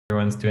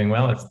Everyone's doing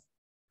well.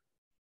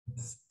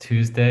 It's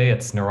Tuesday.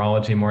 It's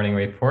Neurology Morning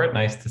Report.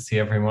 Nice to see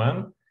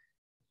everyone.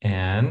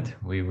 And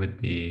we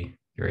would be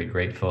very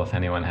grateful if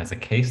anyone has a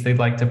case they'd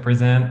like to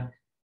present.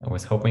 I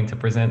was hoping to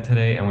present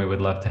today, and we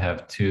would love to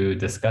have two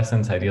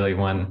discussants, ideally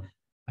one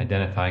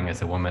identifying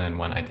as a woman and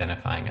one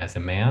identifying as a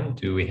man.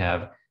 Do we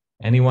have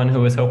anyone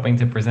who is hoping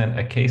to present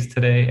a case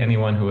today?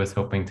 Anyone who is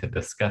hoping to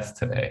discuss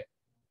today?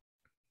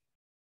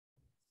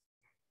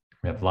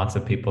 We have lots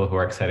of people who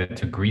are excited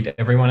to greet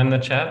everyone in the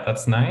chat.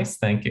 That's nice.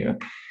 Thank you.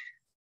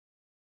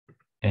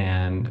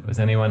 And was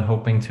anyone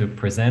hoping to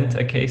present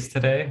a case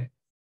today?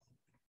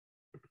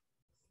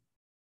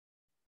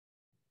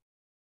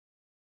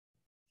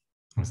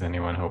 Was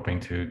anyone hoping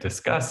to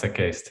discuss a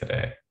case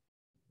today?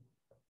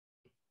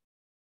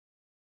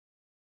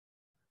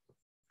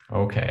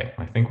 Okay,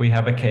 I think we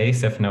have a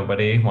case if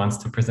nobody wants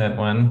to present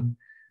one.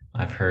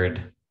 I've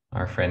heard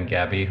our friend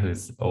Gabby,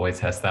 who's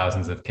always has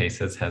thousands of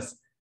cases, has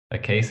a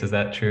case. Is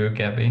that true,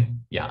 Gabby?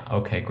 Yeah,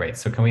 okay, great.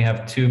 So can we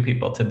have two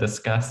people to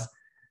discuss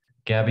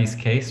Gabby's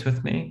case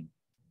with me?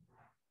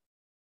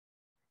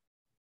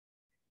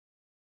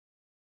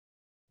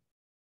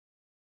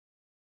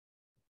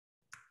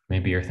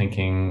 Maybe you're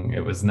thinking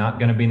it was not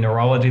going to be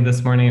neurology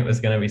this morning. It was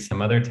going to be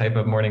some other type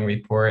of morning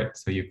report.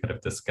 So you could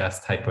have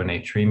discussed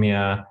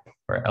hyponatremia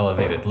or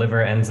elevated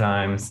liver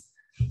enzymes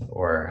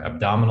or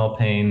abdominal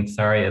pain.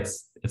 Sorry,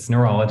 it's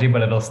neurology,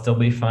 but it'll still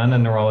be fun.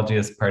 And neurology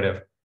is part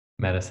of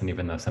medicine,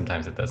 even though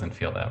sometimes it doesn't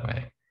feel that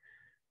way.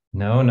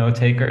 No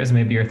takers.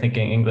 Maybe you're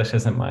thinking English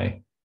isn't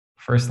my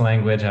first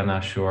language. I'm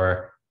not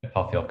sure if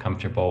I'll feel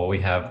comfortable. We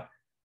have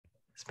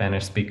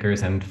Spanish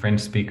speakers and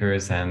French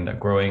speakers and a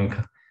growing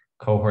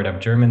cohort of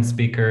German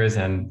speakers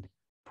and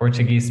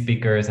Portuguese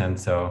speakers. And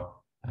so,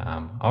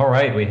 all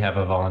right, we have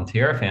a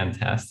volunteer.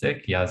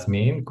 Fantastic.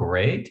 Yasmin,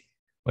 great.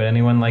 Would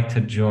anyone like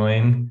to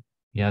join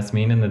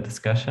Yasmin in the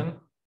discussion?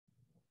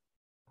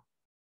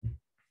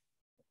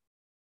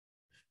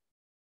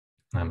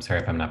 I'm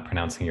sorry if I'm not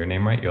pronouncing your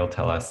name right. You'll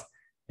tell us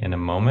in a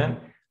moment.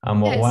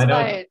 Well, why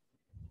don't... Fine.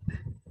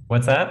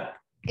 What's that?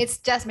 It's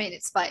Jasmine.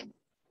 It's fine.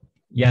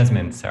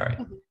 Yasmin, sorry.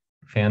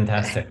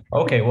 Fantastic.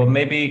 Okay, well,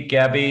 maybe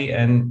Gabby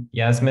and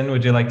Yasmin,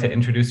 would you like to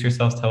introduce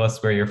yourselves? Tell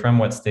us where you're from,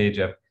 what stage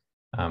of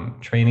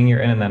training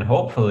you're in, and then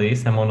hopefully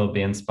someone will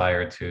be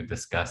inspired to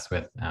discuss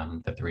with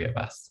the three of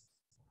us.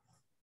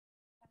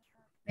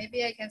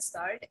 Maybe I can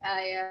start.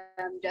 I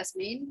am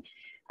Jasmine.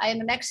 I am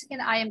a Mexican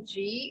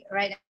IMG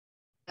right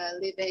now,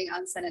 living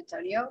on San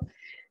Antonio.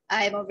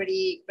 I'm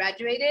already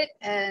graduated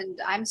and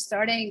I'm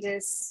starting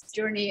this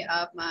journey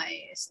of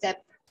my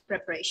STEP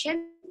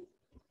preparation.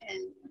 And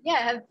yeah,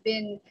 I have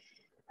been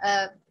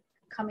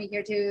coming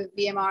here to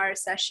VMR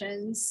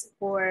sessions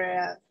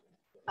for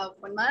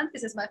 1 month.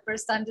 This is my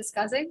first time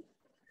discussing.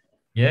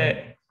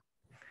 Yay.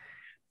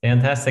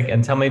 Fantastic.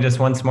 And tell me just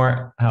once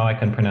more how I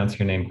can pronounce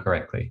your name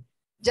correctly.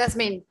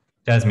 Jasmine.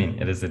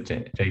 Jasmine, it is a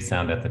J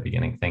sound at the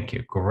beginning. Thank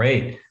you.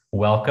 Great.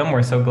 Welcome.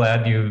 We're so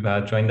glad you've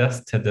joined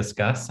us to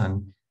discuss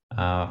and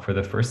for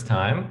the first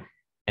time.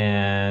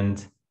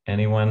 And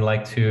anyone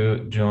like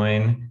to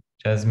join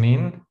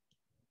Jasmine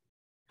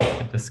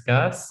to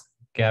discuss?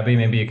 Gabby,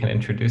 maybe you can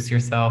introduce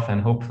yourself and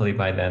hopefully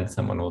by then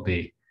someone will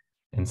be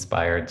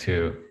inspired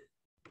to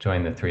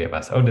join the three of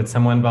us. Oh, did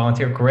someone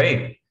volunteer?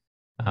 Great.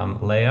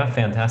 Leah,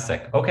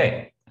 fantastic.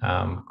 Okay,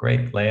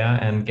 great. Leah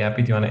and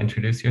Gabby, do you want to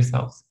introduce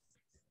yourselves?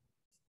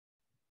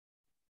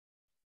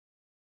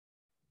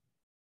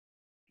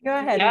 Go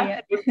ahead,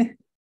 Yeah. Leah.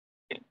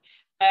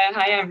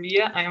 Hi, I'm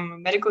Leah. I am a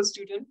medical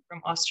student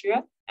from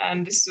Austria,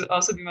 and this will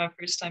also be my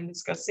first time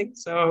discussing.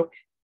 So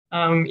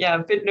yeah,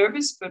 a bit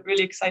nervous, but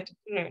really excited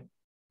to learn.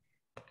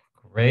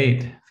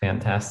 Great,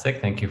 fantastic.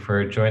 Thank you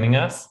for joining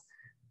us.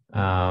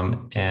 Gabby,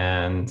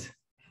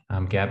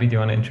 do you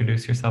want to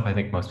introduce yourself? I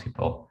think most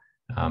people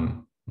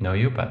know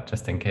you, but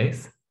just in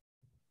case.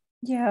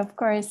 Yeah, of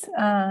course.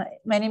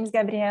 My name is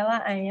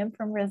Gabriela. I am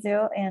from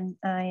Brazil and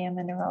I am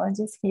a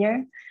neurologist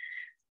here.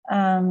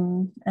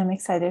 I'm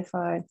excited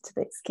for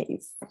today's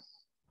case.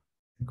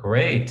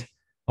 Great.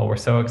 Well, we're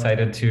so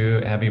excited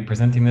to have you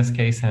presenting this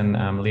case,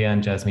 and Leah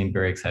and Jasmine,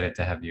 very excited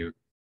to have you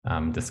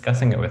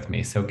discussing it with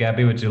me. So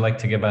Gabby, would you like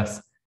to give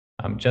us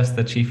just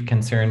the chief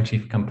concern,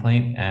 chief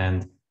complaint,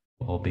 and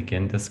we'll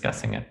begin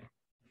discussing it?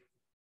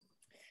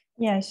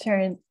 Yeah,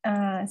 sure.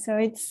 So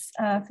it's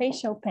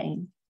facial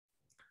pain.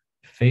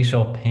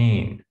 Facial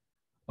pain.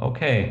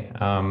 Okay.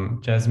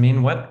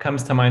 Jasmine, what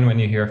comes to mind when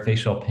you hear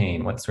facial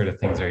pain? What sort of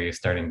things are you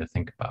starting to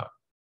think about?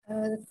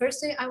 The first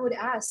thing I would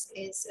ask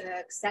is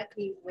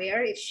exactly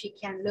where, if she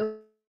can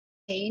look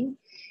pain,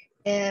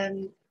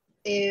 and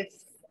if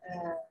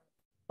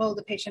well,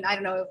 the patient, I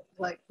don't know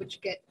like which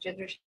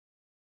gender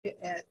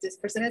this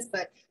person is,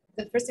 but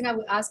the first thing I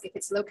would ask if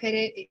it's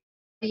located, if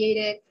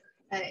radiated,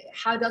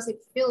 how does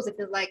it feel? Is it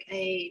like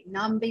a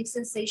numbing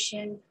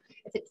sensation?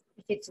 If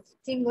it's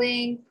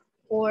tingling,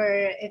 or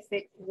if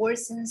it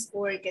worsens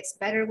or it gets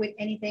better with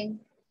anything?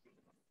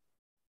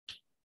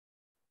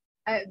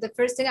 The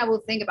first thing I will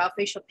think about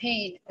facial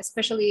pain,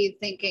 especially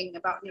thinking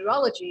about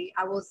neurology,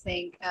 I will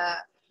think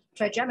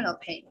trigeminal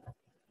pain.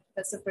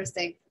 That's the first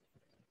thing.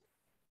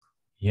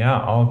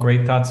 Yeah, all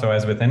great thoughts. So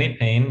as with any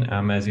pain,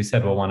 as you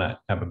said, we'll want to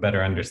have a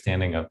better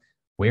understanding of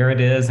where it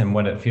is and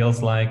what it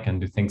feels like,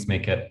 and do things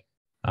make it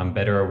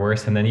better or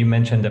worse? And then you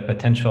mentioned a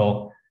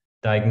potential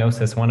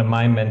diagnosis. One of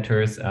my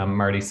mentors,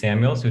 Marty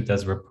Samuels, who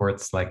does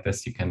reports like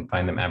this, you can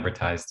find them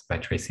advertised by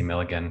Tracy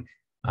Milligan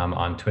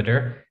on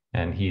Twitter.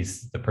 And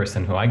he's the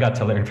person who I got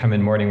to learn from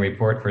in Morning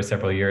Report for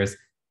several years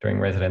during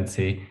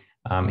residency.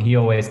 He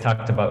always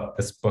talked about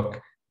this book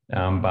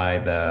by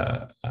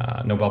the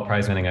Nobel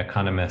Prize winning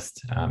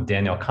economist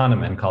Daniel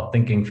Kahneman called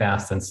Thinking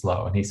Fast and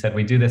Slow. And he said,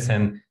 we do this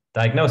in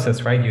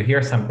diagnosis, right? You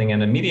hear something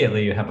and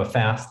immediately you have a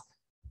fast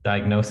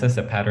diagnosis,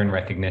 a pattern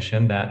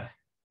recognition that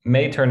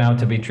may turn out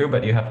to be true,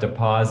 but you have to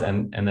pause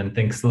and then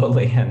think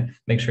slowly and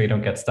make sure you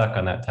don't get stuck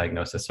on that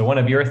diagnosis. So one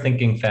of your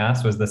thinking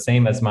fast was the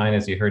same as mine,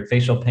 as you heard: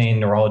 facial pain,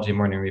 neurology,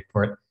 morning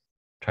report,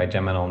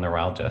 trigeminal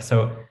neuralgia.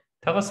 So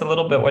tell us a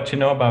little bit what you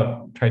know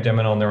about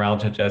trigeminal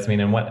neuralgia, Jasmine,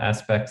 and what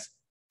aspects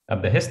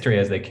of the history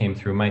as they came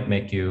through might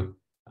make you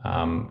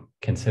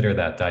consider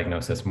that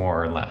diagnosis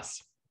more or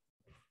less.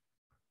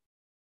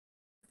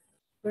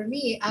 For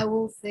me, I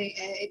will say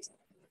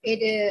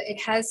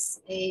it has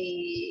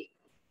a,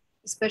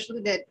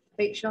 especially the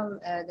facial,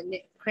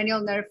 the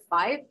cranial nerve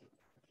 5.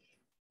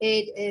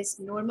 It is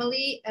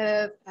normally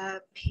a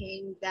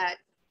pain that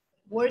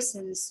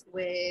worsens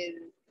with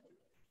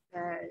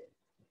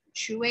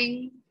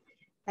chewing,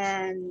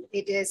 and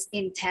it is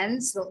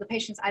intense. So the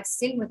patients I've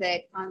seen with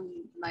it on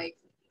like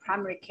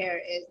primary care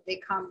is they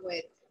come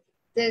with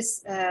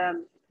this.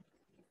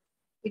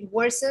 It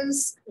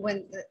worsens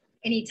when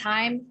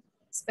anytime,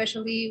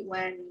 especially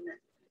when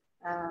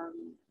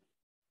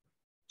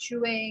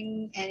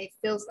chewing, and it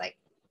feels like,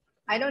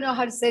 I don't know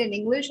how to say it in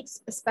English,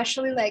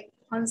 especially like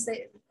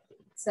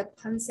it's a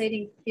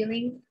pulsating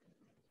feeling.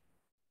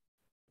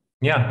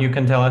 Yeah, you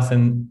can tell us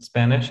in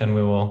Spanish and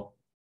we will.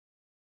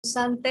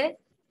 Pulsante.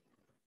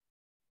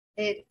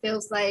 It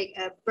feels like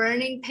a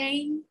burning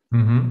pain.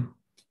 Mm-hmm.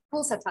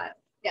 Pulsatile.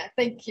 Yeah,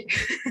 thank you.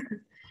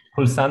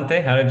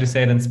 Pulsante, how did you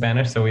say it in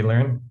Spanish so we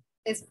learn?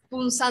 It's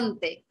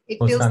pulsante. It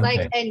Pulsante. feels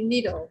like a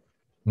needle.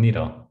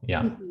 Needle,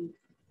 yeah. Mm-hmm.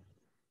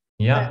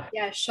 Yeah.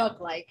 Yeah,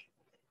 shock-like.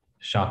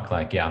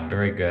 Shock-like, yeah,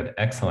 very good.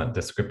 Excellent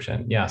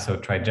description. Yeah, so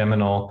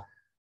trigeminal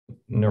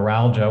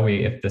neuralgia,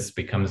 if this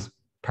becomes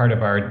part of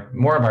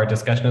more of our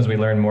discussion as we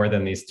learn more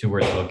than these two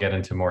words, we'll get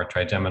into more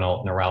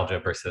trigeminal neuralgia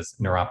versus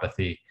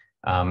neuropathy,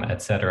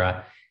 et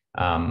cetera.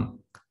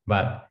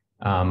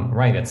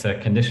 Right, it's a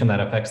condition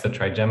that affects the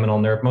trigeminal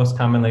nerve, most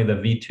commonly the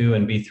V2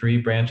 and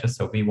V3 branches.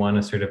 So V1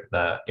 is sort of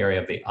the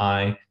area of the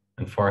eye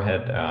and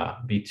forehead.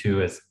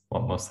 V2 is,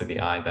 well, mostly the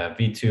eye. The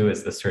V2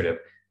 is the sort of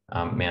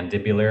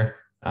mandibular.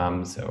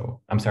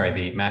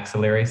 The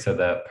maxillary, so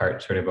the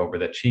part sort of over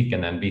the cheek,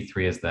 and then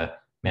V3 is the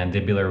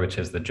mandibular, which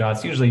is the jaw.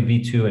 It's usually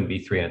V2 and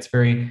V3, and it's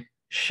very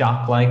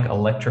shock-like,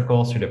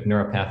 electrical, sort of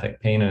neuropathic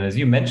pain. And as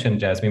you mentioned,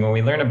 Jasmine, when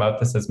we learn about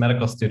this as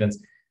medical students,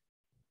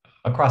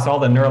 across all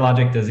the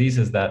neurologic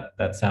diseases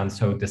that sound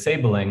so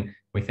disabling,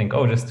 we think,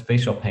 oh, just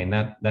facial pain,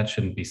 that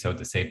shouldn't be so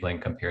disabling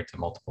compared to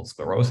multiple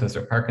sclerosis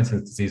or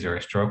Parkinson's disease or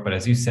a stroke. But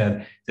as you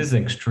said, this is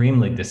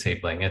extremely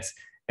disabling.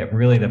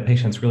 The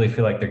patients really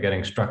feel like they're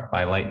getting struck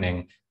by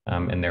lightning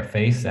in their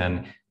face,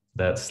 and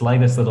the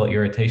slightest little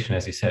irritation,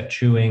 as you said,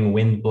 chewing,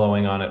 wind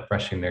blowing on it,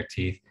 brushing their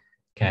teeth,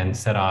 can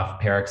set off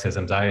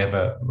paroxysms. I have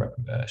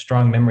a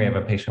strong memory of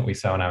a patient we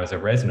saw when I was a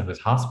resident who was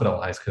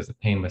hospitalized because the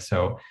pain was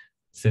so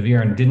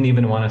severe and didn't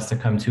even want us to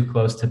come too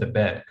close to the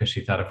bed because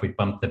she thought if we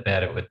bumped the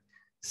bed, it would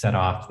set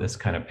off this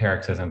kind of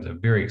paroxysms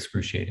of very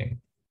excruciating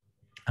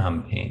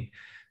pain.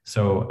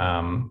 So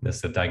this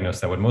is a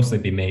diagnosis that would mostly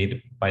be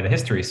made by the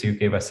history. So you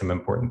gave us some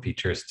important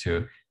features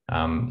to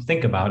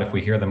think about if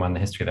we hear them on the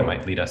history that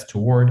might lead us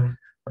toward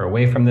or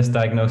away from this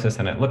diagnosis.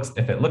 And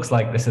if it looks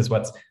like this is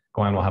what's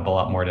going on, we'll have a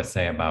lot more to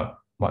say about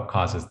what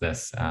causes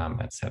this,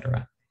 et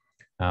cetera.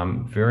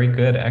 Very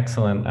good,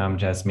 excellent,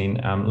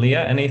 Jasmine.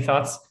 Leah, any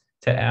thoughts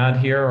to add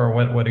here, or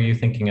what are you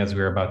thinking as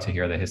we were about to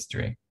hear the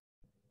history?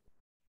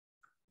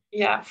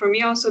 Yeah, for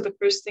me also, the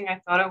first thing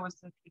I thought of was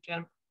the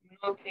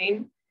trigeminal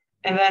pain.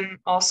 And then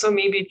also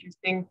maybe if you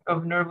think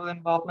of nerval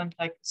involvement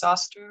like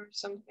zoster or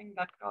something,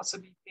 that could also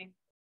be pain.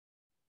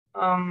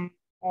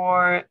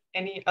 Or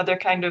any other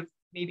kind of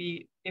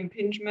maybe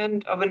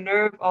impingement of a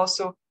nerve.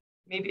 Also,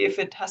 maybe if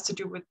it has to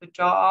do with the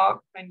jaw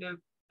kind of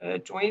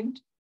joint.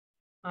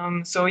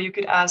 So you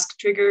could ask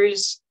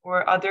triggers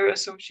or other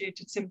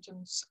associated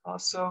symptoms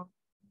also.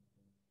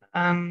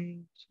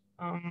 And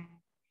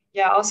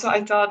yeah, also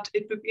I thought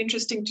it would be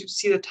interesting to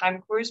see the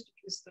time course,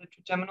 because the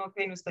trigeminal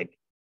pain is like,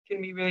 can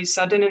be really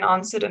sudden in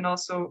onset and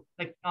also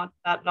like not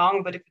that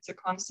long, but if it's a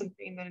constant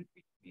pain, then it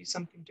would be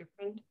something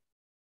different.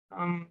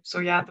 So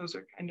yeah, those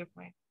are kind of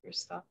my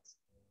first thoughts.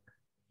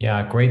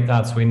 Yeah, great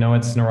thoughts. We know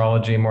it's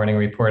Neurology Morning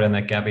Report and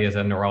that Gabby is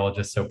a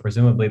neurologist, so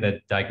presumably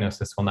the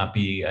diagnosis will not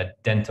be a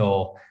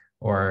dental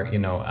or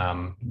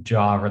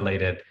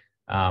jaw-related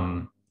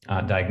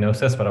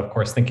diagnosis, but of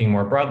course, thinking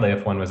more broadly,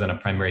 if one was in a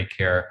primary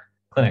care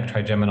clinic,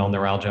 trigeminal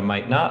neuralgia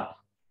might not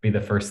be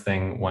the first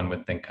thing one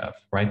would think of,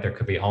 right? There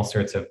could be all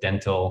sorts of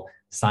dental,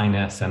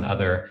 sinus, and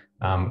other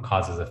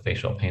causes of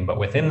facial pain. But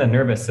within the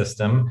nervous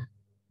system,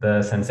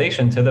 the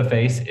sensation to the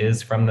face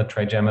is from the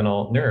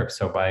trigeminal nerve.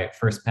 So by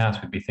first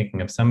pass, we'd be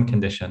thinking of some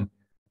condition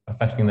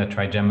affecting the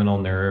trigeminal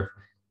nerve,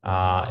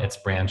 its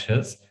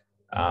branches,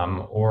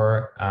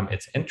 or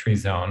its entry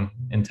zone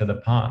into the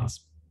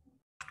pons.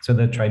 So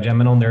the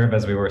trigeminal nerve,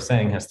 as we were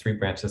saying, has three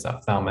branches: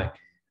 ophthalmic,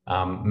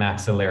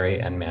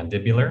 maxillary, and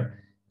mandibular.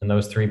 And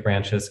those three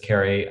branches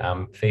carry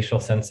facial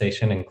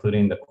sensation,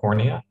 including the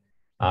cornea,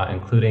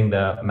 including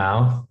the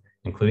mouth,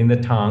 including the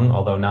tongue,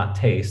 although not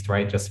taste,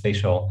 right? Just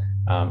facial,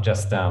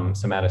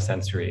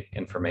 somatosensory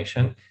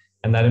information.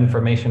 And that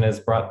information is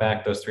brought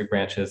back, those three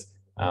branches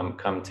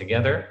come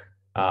together.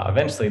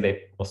 Eventually,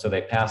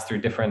 they pass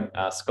through different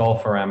skull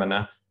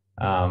foramina,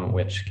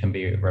 which can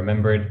be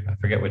remembered. I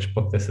forget which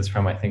book this is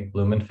from, I think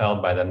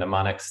Blumenfeld, by the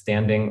mnemonic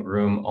standing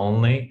room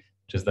only,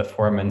 which is the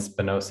foramen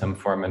spinosum,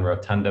 foramen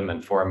rotundum,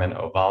 and foramen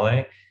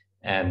ovale.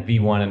 And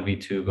V1 and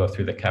V2 go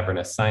through the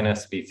cavernous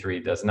sinus,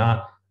 V3 does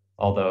not,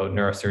 although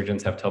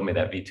neurosurgeons have told me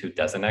that V2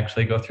 doesn't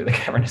actually go through the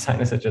cavernous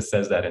sinus. It just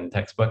says that in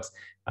textbooks.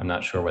 I'm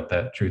not sure what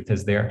the truth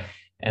is there.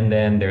 And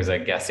then there's a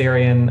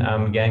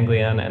Gasserian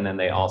ganglion, and then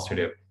they all sort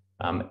of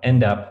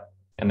end up,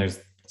 and there's,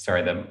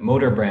 the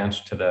motor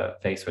branch to the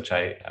face, which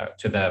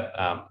to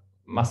the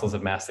muscles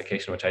of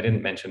mastication, which I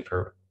didn't mention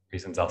for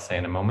reasons I'll say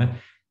in a moment.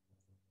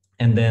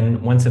 And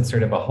then once it's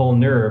sort of a whole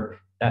nerve,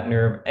 that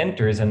nerve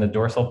enters in the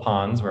dorsal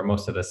pons, where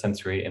most of the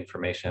sensory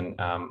information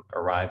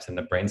arrives in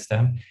the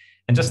brainstem.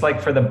 And just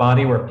like for the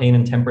body, where pain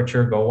and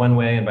temperature go one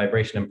way and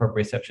vibration and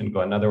proprioception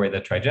go another way, the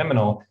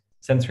trigeminal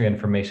sensory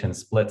information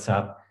splits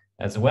up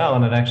as well.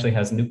 And it actually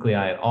has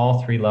nuclei at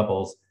all three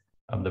levels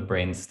of the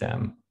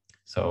brainstem.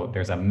 So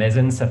there's a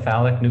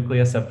mesencephalic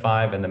nucleus of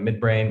 5 in the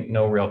midbrain,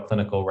 no real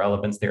clinical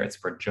relevance there. It's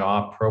for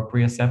jaw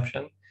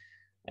proprioception.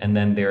 And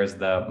then there's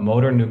the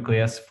motor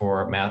nucleus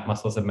for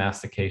muscles of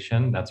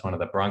mastication. That's one of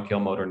the bronchial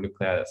motor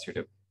nuclei that's sort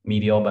of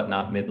medial but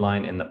not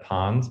midline in the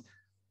pons.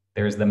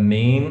 There's the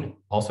main,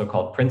 also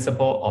called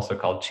principal, also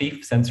called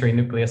chief sensory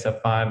nucleus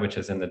of 5, which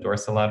is in the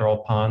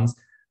dorsolateral pons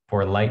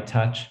for light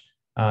touch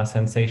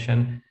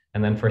sensation.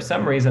 And then for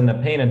some reason, the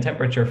pain and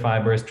temperature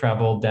fibers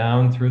travel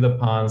down through the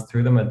pons,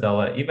 through the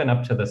medulla, even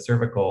up to the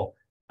cervical,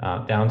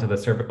 down to the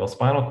cervical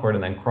spinal cord,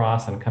 and then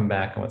cross and come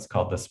back in what's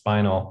called the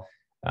spinal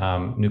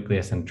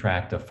nucleus and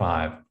tract of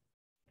 5.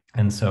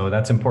 And so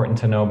that's important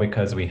to know,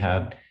 because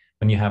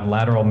when you have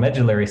lateral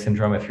medullary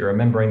syndrome, if you're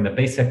remembering the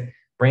basic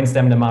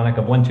brainstem mnemonic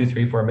of 1, 2,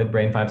 3, 4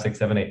 midbrain, 5, 6,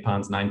 7, 8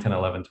 pons, 9, 10,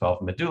 11,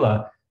 12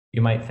 medulla,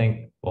 you might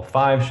think, well,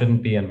 5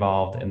 shouldn't be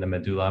involved in the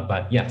medulla,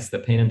 but yes, the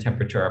pain and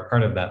temperature are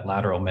part of that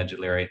lateral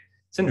medullary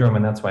syndrome,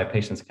 and that's why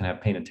patients can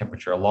have pain and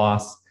temperature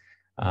loss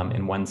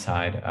in one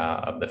side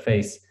of the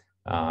face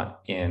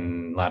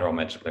in lateral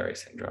medullary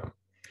syndrome.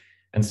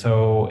 And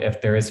so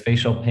if there is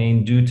facial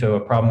pain due to a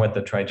problem with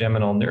the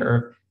trigeminal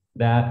nerve,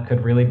 that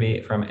could really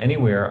be from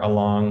anywhere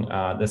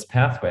along this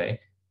pathway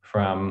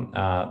from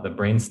the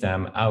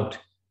brainstem out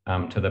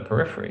to the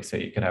periphery. So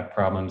you could have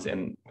problems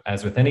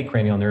as with any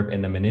cranial nerve,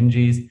 in the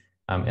meninges,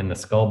 in the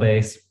skull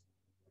base,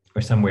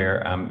 or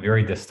somewhere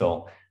very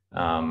distal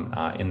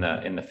in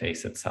the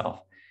face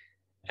itself.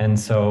 And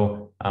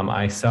so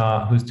I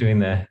saw who's doing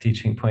the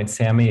teaching points.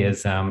 Sammy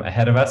is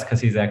ahead of us, because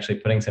he's actually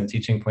putting some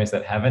teaching points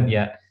that haven't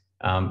yet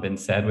been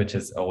said, which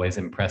is always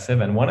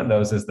impressive. And one of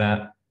those is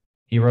that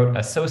he wrote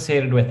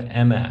associated with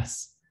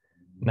MS.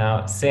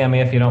 Now, Sammy,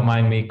 if you don't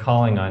mind me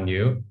calling on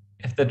you,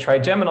 if the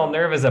trigeminal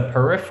nerve is a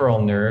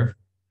peripheral nerve,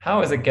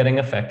 how is it getting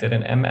affected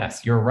in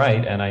MS? You're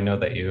right, and I know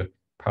that you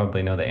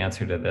probably know the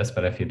answer to this,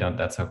 but if you don't,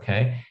 that's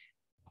okay.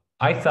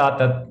 I thought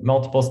that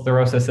multiple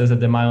sclerosis is a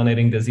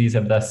demyelinating disease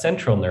of the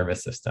central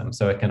nervous system,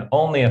 so it can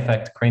only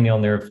affect cranial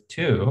nerve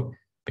 2,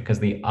 because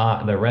the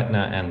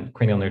retina and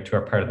cranial nerve 2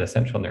 are part of the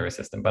central nervous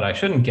system, but I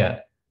shouldn't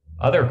get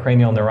other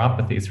cranial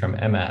neuropathies from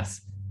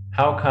MS.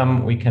 How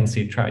come we can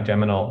see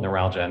trigeminal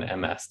neuralgia in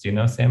MS? Do you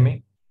know,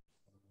 Sammy?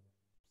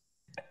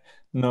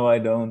 No, I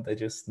don't. I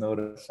just know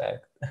the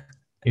fact.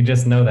 You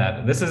just know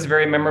that. This is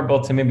very memorable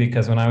to me,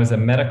 because when I was a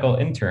medical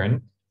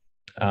intern,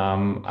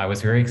 I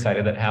was very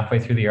excited that halfway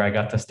through the year, I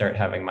got to start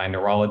having my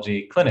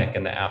neurology clinic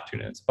in the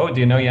afternoons. Oh, do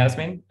you know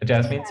Yasmin?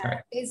 Jasmine, Yeah. sorry.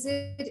 Is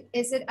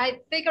it, I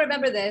think I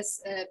remember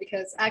this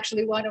because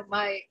actually one of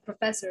my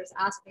professors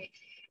asked me,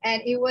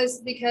 and it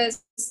was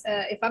because,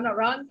 if I'm not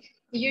wrong,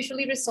 it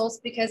usually results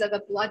because of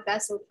a blood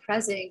vessel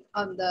pressing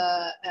on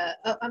the,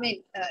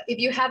 if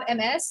you have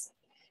MS,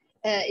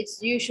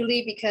 it's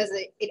usually because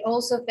it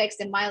also affects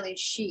the myelin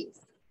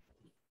sheath.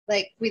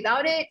 Like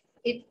without it,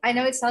 I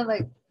know it sounds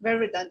like very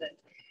redundant,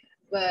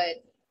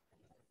 but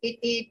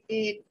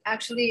it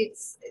actually,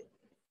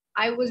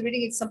 I was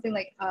reading it's something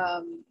like,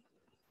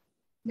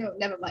 no,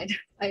 never mind.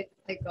 I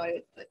got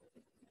it. But.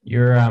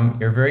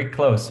 You're very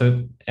close.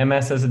 So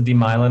MS is a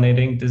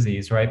demyelinating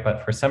disease, right?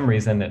 But for some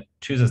reason, it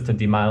chooses to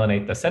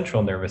demyelinate the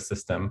central nervous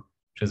system,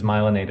 which is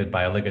myelinated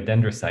by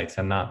oligodendrocytes,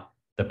 and not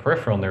the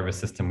peripheral nervous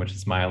system, which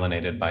is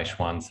myelinated by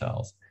Schwann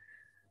cells.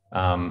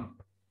 But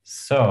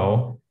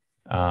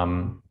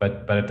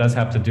it does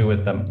have to do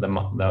with the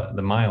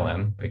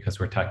myelin, because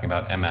we're talking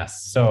about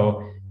MS.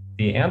 So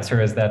the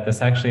answer is that this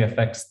actually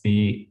affects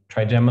the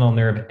trigeminal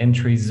nerve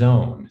entry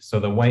zone. So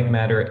the white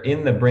matter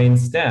in the brain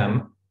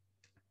stem,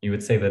 you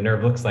would say the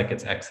nerve looks like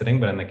it's exiting,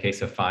 but in the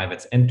case of 5,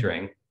 it's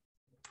entering.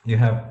 You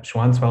have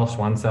Schwann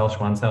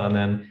cell, and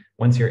then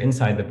once you're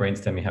inside the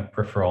brainstem, you have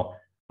peripheral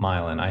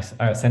myelin,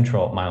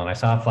 central myelin. I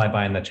saw a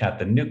flyby in the chat,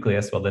 the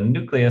nucleus. Well, the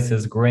nucleus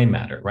is gray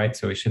matter, right?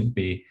 So we shouldn't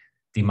be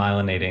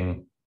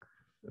demyelinating.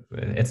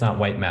 It's not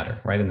white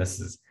matter, right? And this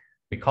is,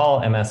 we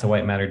call MS a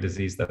white matter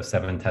disease, though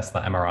 7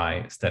 Tesla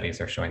MRI studies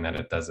are showing that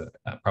it does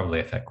probably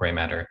affect gray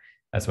matter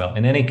as well.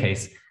 In any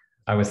case,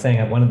 I was saying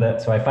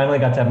at so I finally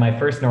got to have my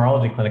first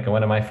neurology clinic, and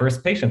one of my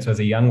first patients was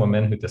a young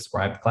woman who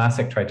described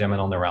classic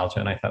trigeminal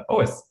neuralgia, and I thought, oh,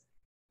 it's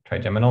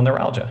trigeminal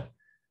neuralgia.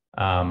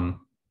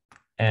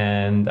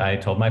 And I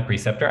told my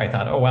preceptor, I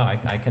thought, oh, wow,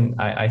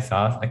 I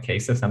saw a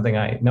case of something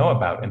I know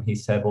about. And he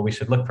said, well, we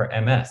should look for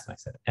MS. And I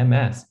said,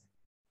 MS?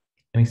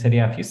 And he said,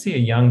 yeah, if you see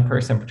a young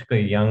person,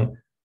 particularly a young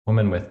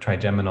woman with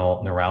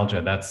trigeminal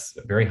neuralgia, that's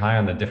very high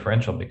on the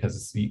differential,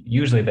 because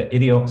usually the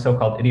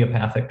so-called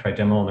idiopathic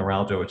trigeminal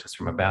neuralgia, which is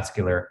from a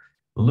vascular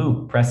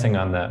loop pressing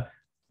on the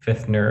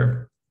 5th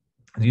nerve,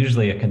 is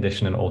usually a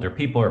condition in older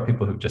people or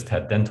people who've just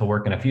had dental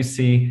work. And if you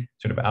see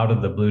sort of out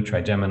of the blue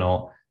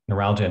trigeminal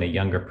neuralgia in a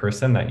younger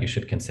person, that you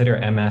should consider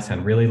MS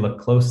and really look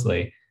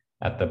closely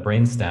at the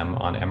brainstem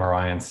on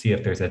MRI and see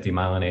if there's a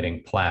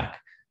demyelinating plaque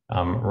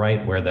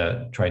right where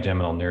the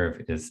trigeminal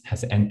nerve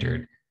has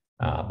entered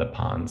the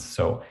pons.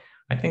 So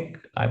I think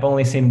I've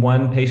only seen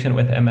one patient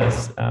with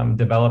MS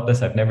develop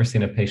this. I've never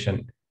seen a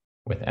patient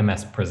with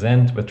MS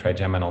present with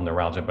trigeminal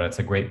neuralgia, but it's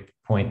a great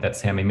point that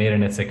Sammy made,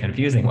 and it's a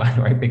confusing one,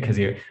 right? Because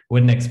you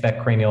wouldn't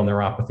expect cranial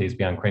neuropathies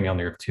beyond cranial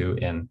nerve 2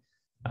 in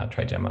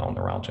trigeminal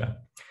neuralgia.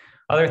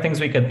 Other things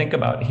we could think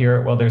about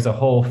here, well, there's a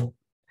whole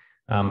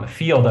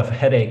field of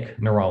headache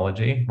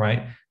neurology,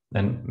 right?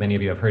 And many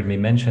of you have heard me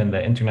mention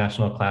the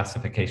International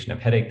Classification of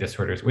Headache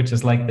Disorders, which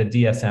is like the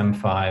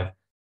DSM-5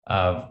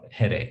 of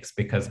headaches,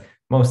 because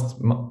most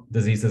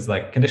diseases,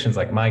 like conditions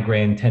like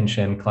migraine,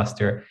 tension,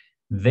 cluster,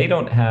 they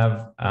don't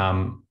have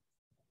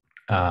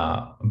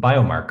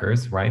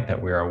biomarkers, right,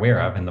 that we're aware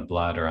of in the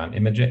blood or on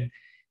imaging.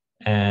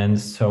 And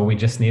so we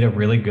just need a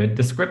really good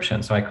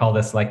description. So I call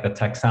this like the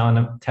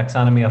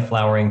taxonomy of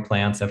flowering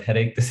plants of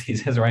headache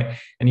diseases, right?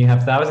 And you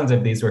have thousands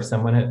of these where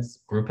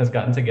group has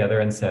gotten together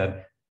and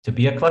said, to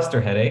be a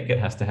cluster headache, it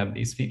has to have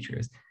these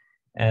features.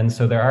 And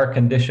so there are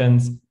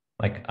conditions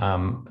like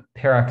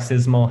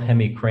paroxysmal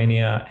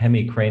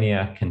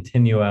hemicrania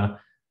continua,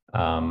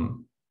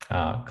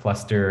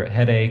 cluster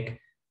headache,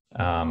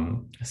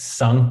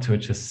 SUNCT,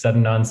 which is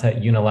sudden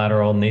onset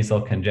unilateral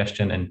nasal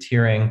congestion and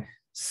tearing,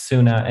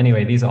 SUNA.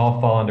 Anyway, these all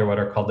fall under what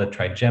are called the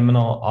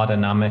trigeminal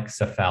autonomic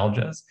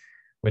cephalgias,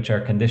 which are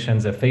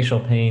conditions of facial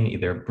pain,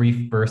 either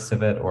brief bursts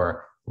of it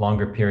or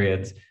longer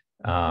periods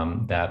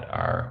that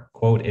are,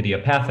 quote,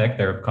 idiopathic.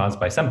 They're caused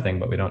by something,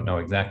 but we don't know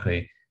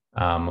exactly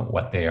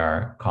what they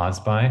are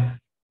caused by.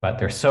 But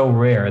they're so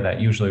rare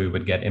that usually we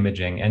would get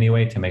imaging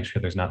anyway to make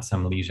sure there's not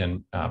some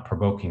lesion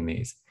provoking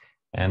these.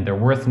 And they're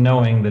worth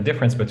knowing the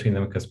difference between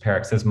them, because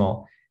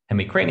paroxysmal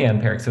hemicrania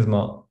and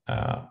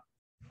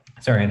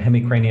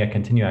hemicrania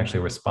continua actually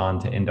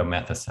respond to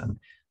indomethacin,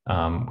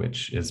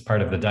 which is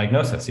part of the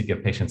diagnosis. You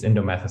give patients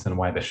indomethacin.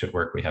 Why this should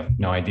work, we have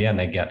no idea, and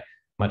they get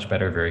much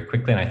better very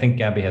quickly. And I think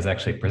Gabby has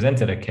actually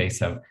presented a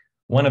case of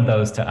one of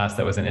those to us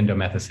that was an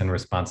indomethacin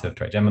responsive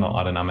trigeminal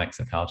autonomic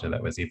cephalgia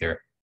that was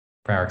either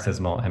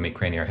paroxysmal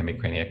hemicrania or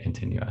hemicrania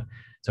continua.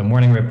 So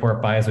morning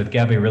report bias with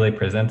Gabby really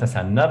present us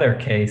another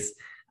case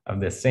of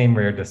this same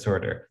rare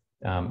disorder.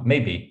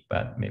 Maybe,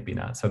 but maybe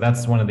not. So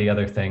that's one of the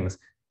other things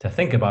to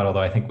think about, although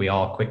I think we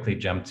all quickly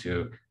jump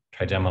to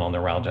trigeminal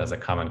neuralgia as a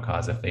common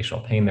cause of facial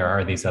pain. There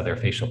are these other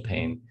facial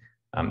pain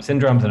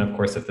syndromes. And of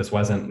course, if this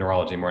wasn't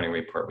neurology morning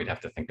report, we'd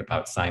have to think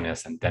about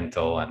sinus and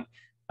dental and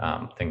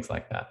things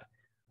like that.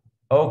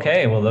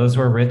 Okay, well, those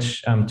were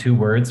rich 2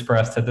 words for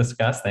us to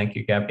discuss. Thank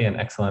you, Gabby, and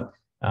excellent,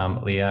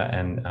 Leah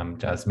and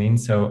Jasmine.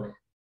 So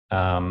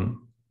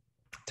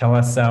tell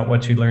us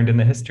what you learned in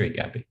the history,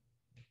 Gabby.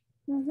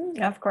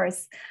 Of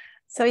course.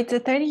 So it's a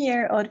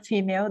 30-year-old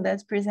female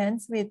that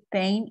presents with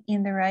pain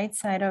in the right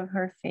side of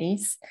her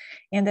face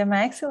in the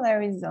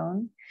maxillary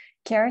zone,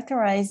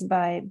 characterized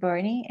by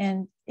burning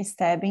and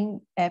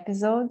stabbing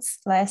episodes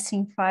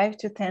lasting 5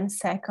 to 10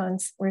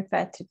 seconds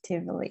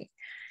repetitively.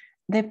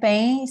 The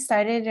pain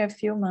started a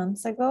few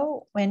months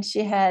ago when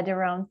she had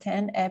around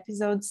 10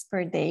 episodes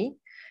per day,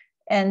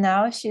 and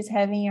now she's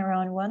having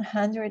around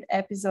 100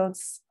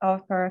 episodes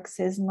of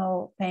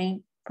paroxysmal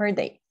pain per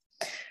day.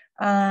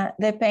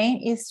 The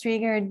pain is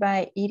triggered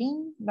by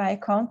eating, by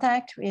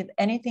contact with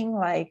anything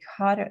like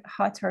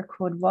hot or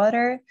cold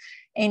water,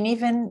 and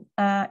even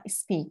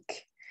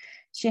speak.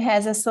 She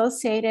has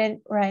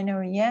associated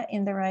rhinorrhea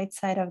in the right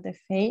side of the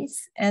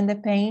face, and the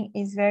pain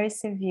is very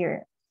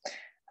severe.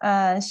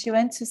 She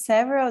went to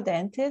several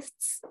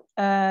dentists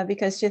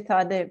because she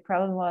thought the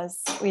problem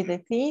was with the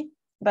teeth,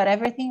 but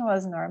everything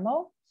was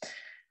normal.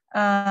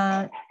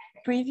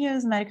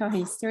 Previous medical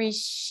history,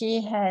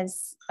 she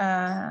has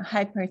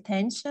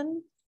hypertension,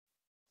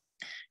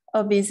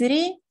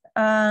 obesity,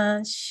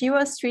 She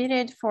was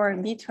treated for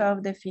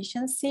B12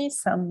 deficiency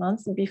some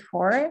months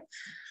before,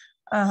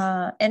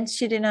 and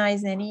she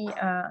denies any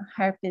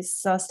herpes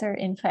zoster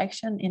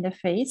infection in the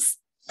face.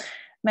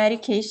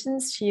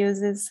 Medications, she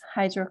uses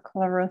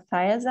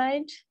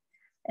hydrochlorothiazide,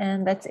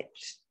 and that's it.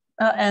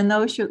 And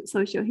no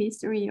social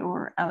history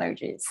or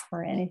allergies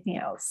or anything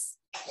else.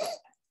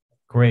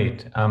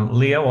 Great.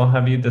 Leah, we'll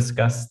have you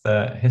discuss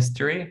the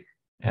history,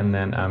 and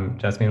then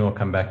Jasmine will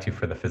come back to you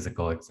for the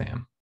physical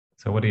exam.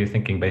 So what are you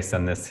thinking based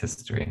on this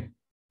history?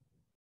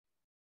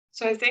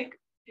 So I think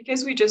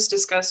because we just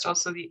discussed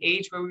also the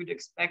age where we'd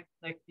expect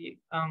like the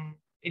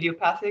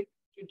idiopathic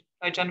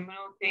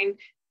trigeminal pain,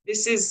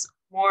 this is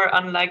more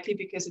unlikely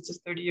because it's a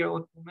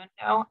 30-year-old woman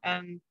now,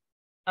 and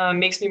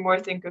makes me more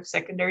think of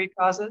secondary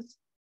causes.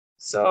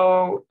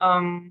 So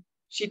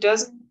she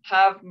doesn't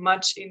have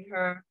much in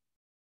her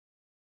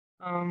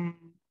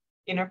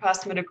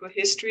past medical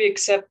history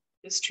except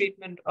this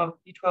treatment of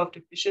B12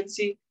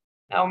 deficiency.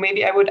 Now,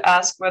 maybe I would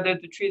ask whether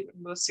the treatment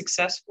was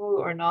successful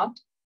or not,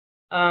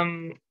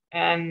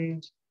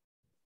 and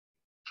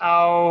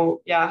how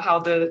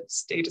the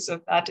status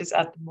of that is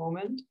at the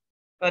moment.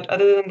 But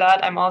other than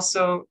that, I'm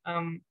also,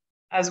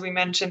 as we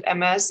mentioned,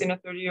 MS in a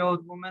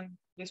 30-year-old woman,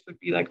 this would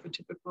be like the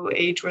typical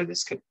age where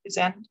this could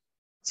present.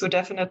 So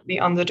definitely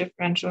on the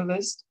differential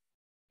list.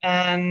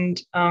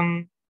 And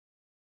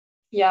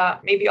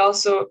maybe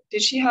also,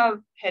 did she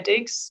have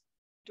headaches?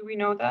 Do we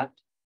know that,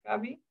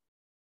 Gabi?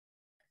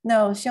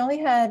 No, she only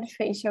had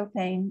facial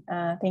pain.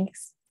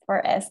 Thanks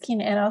for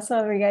asking. And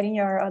also regarding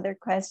your other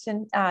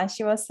question,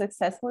 she was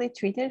successfully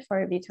treated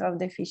for B12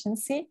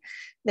 deficiency.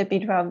 The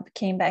B12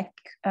 came back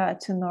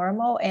to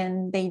normal,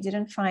 and they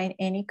didn't find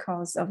any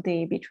cause of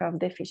the B12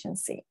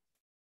 deficiency.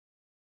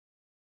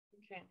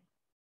 Okay.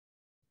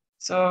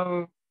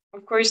 So,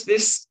 of course,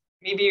 this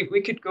maybe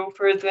we could go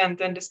further and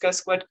then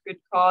discuss what could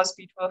cause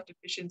B12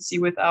 deficiency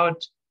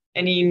without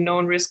any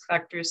known risk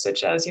factors,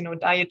 such as,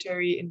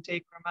 dietary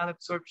intake or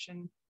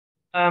malabsorption,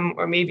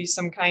 or maybe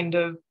some kind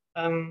of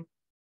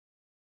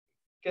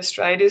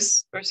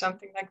gastritis or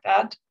something like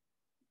that.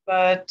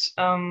 But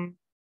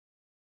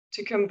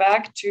to come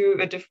back to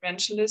a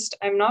differentialist,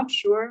 I'm not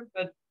sure,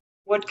 but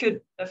what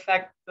could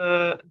affect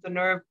the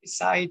nerve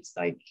besides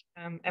like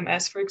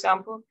MS, for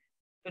example?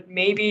 But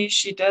maybe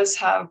she does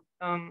have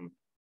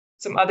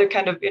some other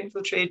kind of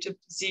infiltrative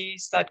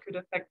disease that could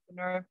affect the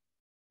nerve,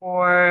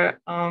 or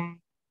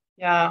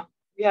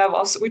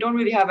we don't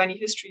really have any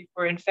history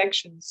for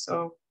infections,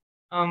 so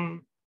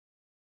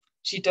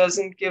she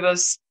doesn't give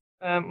us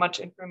much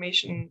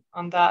information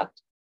on that.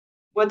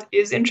 What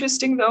is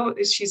interesting though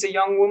is she's a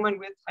young woman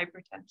with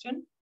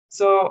hypertension,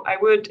 so I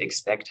would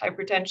expect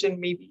hypertension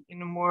maybe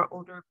in a more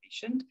older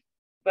patient,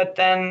 but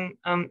then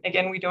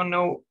again, we don't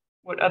know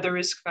what other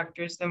risk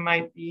factors there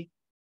might be.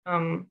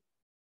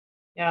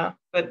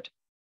 But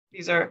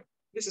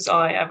this is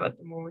all I have at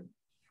the moment.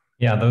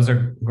 Yeah, those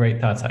are great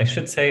thoughts. I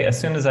should say, as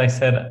soon as I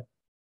said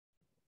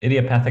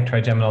idiopathic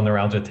trigeminal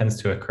neuralgia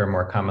tends to occur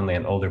more commonly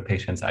in older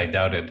patients, I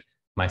doubted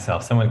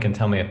myself. Someone can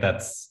tell me if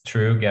that's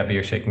true. Gabby,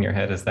 you're shaking your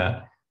head. Is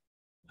that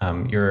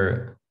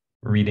your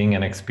reading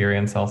and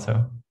experience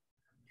also?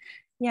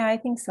 Yeah, I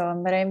think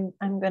so, but I'm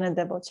going to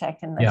double check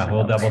and let you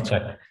we'll know. double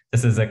check.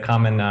 This is a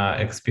common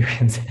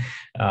experience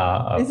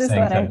of this is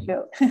saying what something.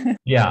 I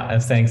feel.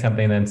 Of saying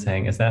something and then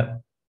saying,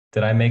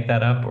 did I make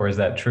that up, or is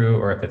that true?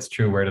 Or if it's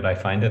true, where did I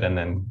find it? And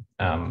then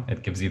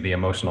it gives you the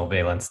emotional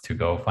valence to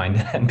go find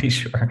it and be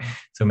sure.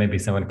 So maybe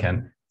someone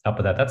can help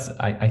with that.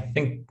 I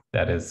think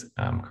that is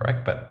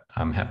correct, but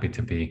I'm happy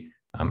to be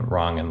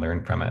wrong and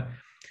learn from it.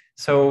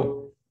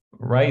 So,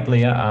 right,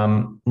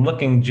 Leah,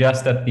 looking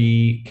just at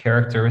the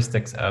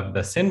characteristics of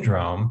the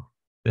syndrome,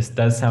 this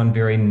does sound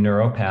very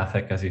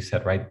neuropathic, as you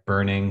said, right?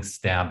 Burning,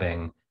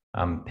 stabbing,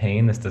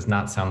 pain. This does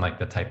not sound like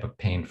the type of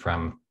pain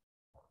from,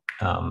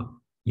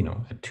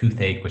 a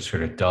toothache with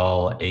sort of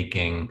dull,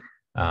 aching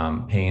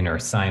pain, or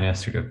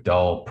sinus, sort of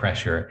dull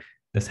pressure.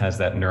 This has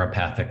that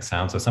neuropathic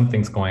sound. So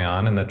something's going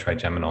on in the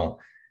trigeminal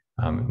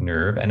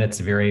nerve, and it's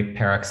very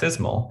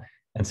paroxysmal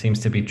and seems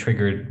to be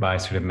triggered by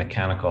sort of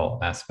mechanical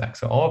aspects.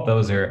 So all of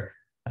those are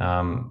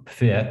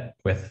fit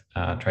with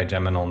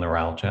trigeminal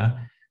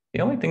neuralgia.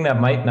 The only thing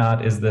that might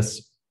not is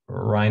this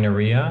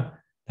rhinorrhea.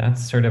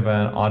 That's sort of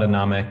an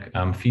autonomic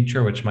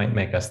feature, which might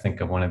make us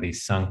think of one of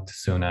these Sankt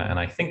Suna. And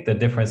I think the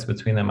difference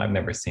between them, I've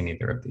never seen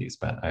either of these,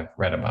 but I've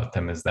read about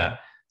them, is that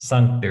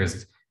Sankt,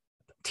 there's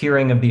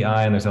tearing of the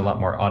eye and there's a lot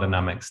more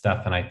autonomic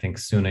stuff. And I think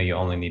Suna, you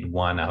only need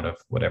one out of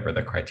whatever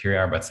the criteria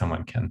are, but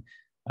someone can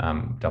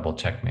double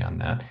check me on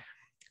that.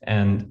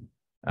 And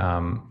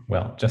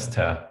just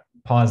to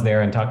pause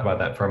there and talk about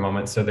that for a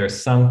moment. So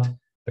there's Sankt,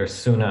 there's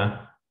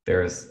Suna,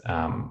 there's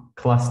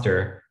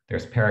cluster,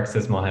 there's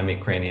paroxysmal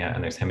hemicrania,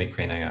 and there's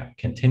hemicrania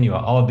continua.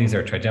 All of these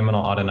are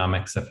trigeminal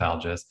autonomic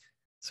cephalgias.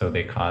 So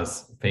they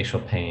cause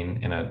facial pain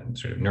in a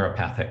sort of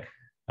neuropathic,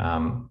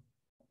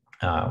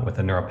 with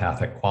a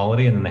neuropathic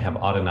quality. And then they have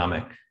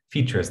autonomic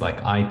features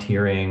like eye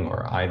tearing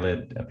or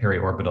eyelid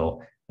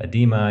periorbital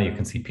edema. You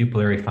can see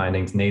pupillary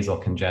findings, nasal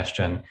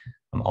congestion,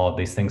 all of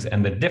these things.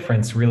 And the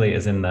difference really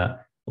is in the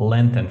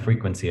length and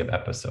frequency of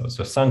episodes.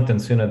 So Sankt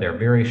and Suna, they're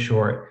very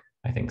short,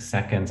 I think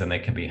seconds, and they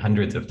can be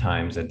hundreds of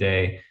times a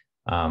day.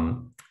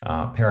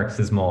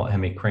 Paroxysmal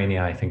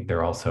hemicrania, I think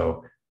they're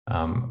also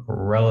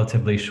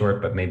relatively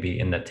short, but maybe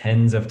in the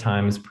tens of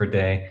times per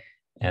day.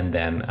 And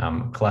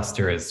then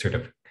cluster is sort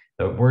of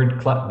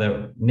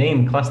the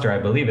name cluster, I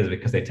believe, is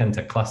because they tend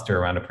to cluster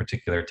around a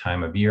particular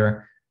time of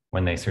year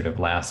when they sort of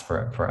last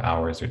for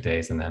hours or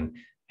days. And then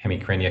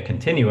hemicrania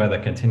continua, the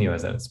continua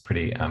is that it's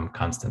pretty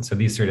constant. So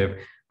these sort of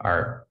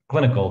are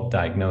clinical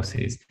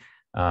diagnoses.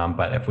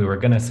 But if we were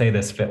going to say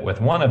this fit with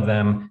one of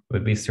them, it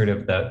would be sort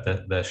of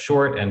the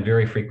short and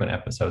very frequent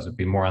episodes would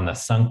be more on the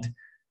Sankt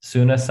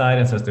Suna side.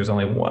 And so if there's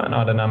only one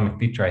autonomic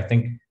feature, I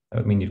think that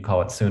would mean you'd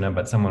call it Suna,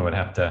 but someone would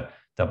have to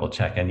double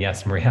check. And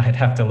yes, Maria, I'd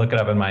have to look it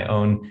up in my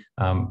own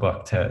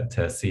book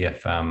to see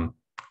if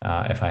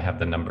I have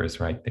the numbers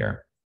right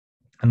there.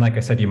 And like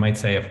I said, you might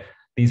say if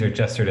these are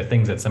just sort of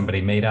things that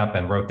somebody made up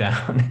and wrote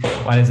down,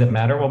 why does it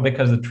matter? Well,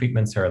 because the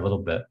treatments are a little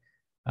bit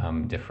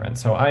different.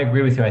 So I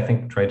agree with you. I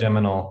think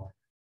trigeminal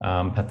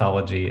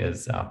pathology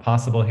is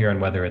possible here,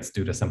 and whether it's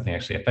due to something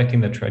actually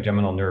affecting the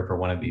trigeminal nerve or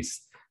one of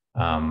these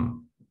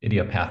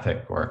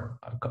idiopathic or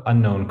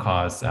unknown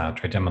cause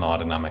trigeminal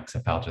autonomic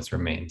cephalgia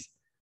remains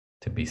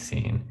to be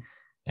seen.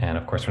 And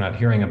of course, we're not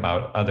hearing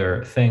about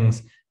other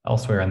things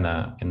elsewhere in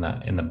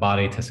the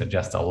body to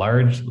suggest a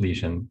large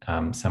lesion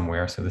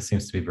somewhere. So this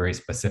seems to be very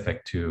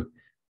specific to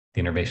the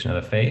innervation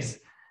of the face.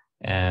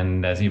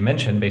 And as you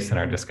mentioned, based on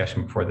our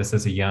discussion before, this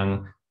is a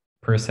young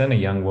person, a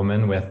young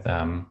woman with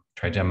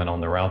trigeminal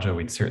neuralgia.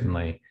 We'd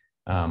certainly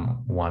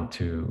want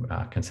to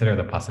consider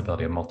the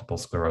possibility of multiple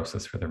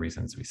sclerosis for the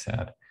reasons we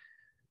said.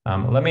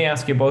 Let me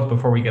ask you both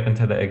before we get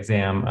into the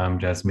exam,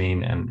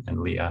 Jasmine and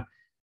Leah.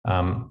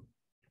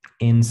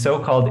 In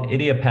so-called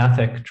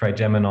idiopathic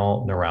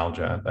trigeminal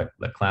neuralgia,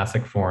 the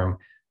classic form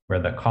where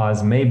the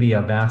cause may be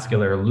a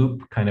vascular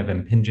loop kind of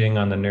impinging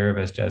on the nerve,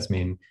 as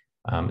Jasmine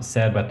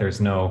said, but there's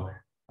no,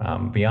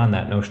 beyond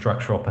that, no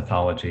structural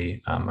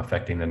pathology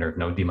affecting the nerve,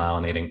 no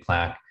demyelinating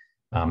plaque,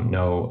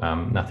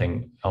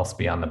 nothing else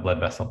beyond the blood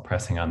vessel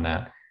pressing on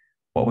that.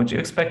 What would you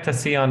expect to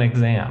see on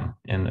exam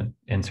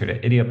in sort of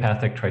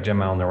idiopathic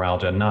trigeminal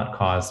neuralgia not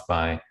caused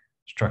by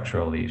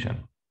structural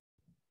lesion?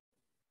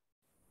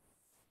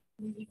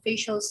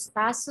 Facial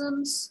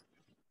spasms.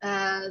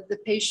 The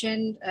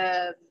patient,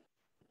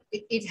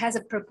 it has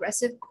a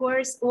progressive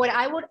course. What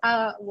I would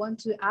want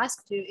to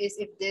ask you is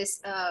if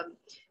this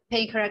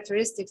pain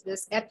characteristics,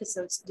 these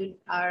episodes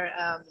are,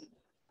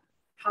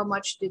 how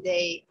much do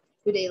they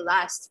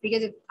last?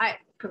 Because if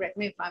correct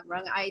me if I'm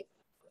wrong,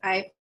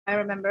 I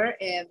remember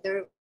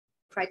the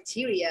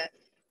criteria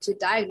to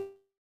diagnose,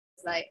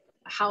 like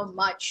how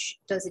much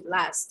does it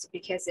last?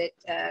 Because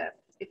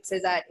it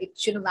says that it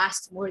shouldn't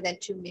last more than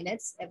 2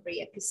 minutes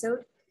every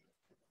episode.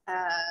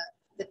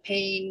 The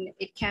pain,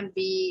 it can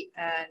be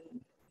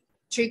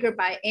triggered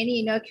by any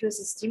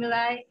innocuous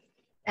stimuli,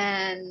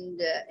 and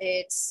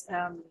it's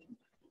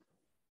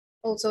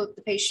also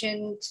the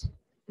patient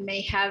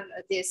may have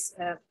this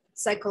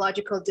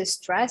psychological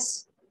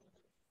distress.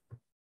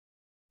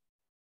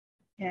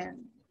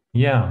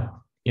 Yeah,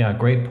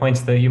 great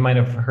points. That you might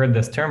have heard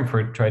this term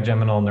for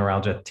trigeminal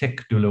neuralgia,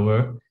 tic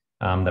douloureux,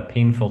 the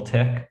painful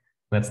tic.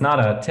 And it's not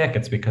a tic,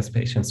 it's because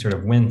patients sort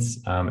of wince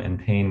in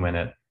pain when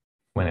it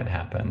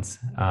happens.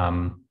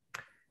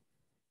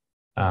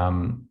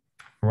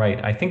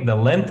 Right, I think the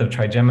length of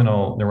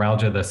trigeminal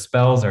neuralgia, the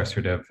spells are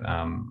sort of,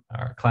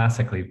 are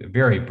classically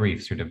very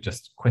brief, sort of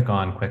just quick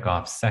on, quick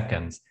off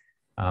seconds.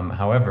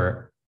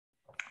 However,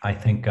 I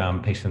think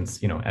patients,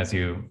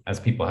 as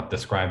people have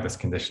described this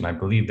condition, I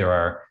believe there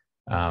are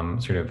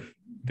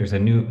there's a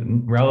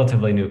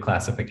relatively new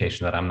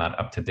classification that I'm not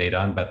up to date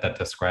on, but that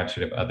describes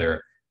sort of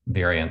other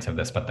variants of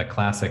this. But the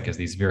classic is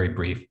these very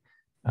brief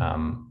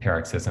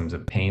paroxysms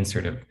of pain,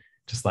 sort of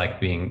just like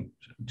being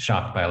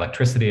shocked by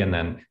electricity and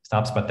then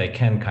stops, but they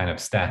can kind of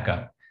stack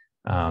up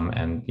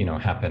and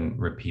happen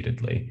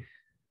repeatedly.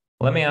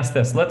 Let me ask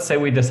this. Let's say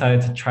we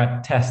decided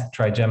to test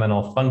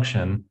trigeminal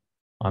function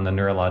on the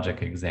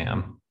neurologic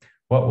exam.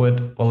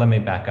 Let me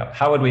back up.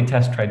 How would we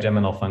test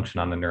trigeminal function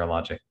on the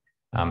neurologic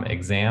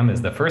exam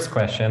is the first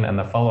question, and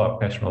the follow-up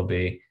question will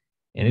be,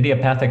 in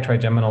idiopathic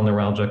trigeminal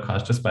neuralgia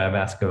caused just by a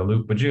vascular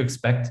loop, would you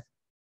expect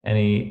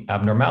any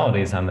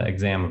abnormalities on the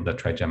exam of the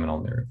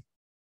trigeminal nerve?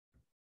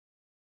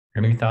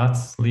 Any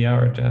thoughts, Leah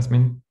or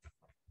Jasmine?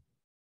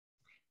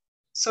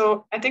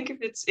 So I think if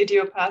it's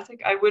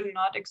idiopathic, I would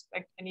not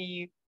expect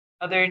any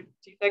other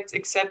defects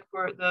except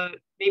for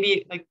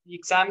maybe like the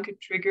exam could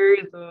trigger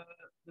the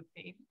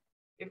pain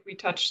if we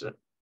touch the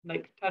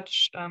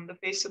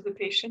face of the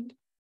patient.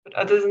 But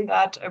other than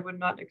that, I would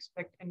not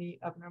expect any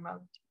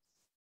abnormality.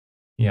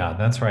 Yeah,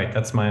 that's right.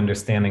 That's my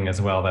understanding as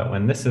well, that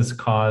when this is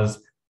caused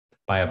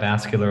by a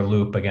vascular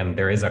loop, again,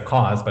 there is a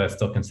cause, but it's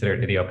still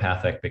considered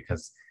idiopathic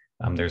because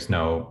there's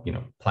no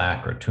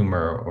plaque or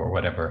tumor or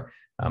whatever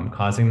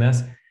causing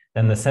this.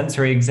 Then the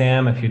sensory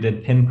exam, if you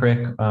did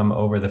pinprick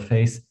over the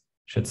face,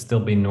 should still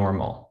be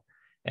normal.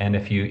 And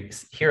if you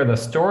hear the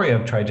story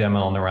of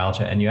trigeminal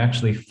neuralgia and you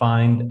actually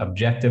find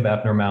objective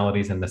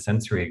abnormalities in the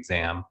sensory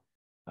exam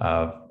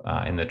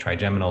in the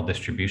trigeminal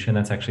distribution,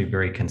 that's actually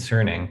very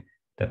concerning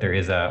that there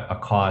is a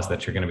cause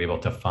that you're going to be able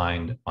to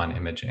find on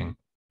imaging.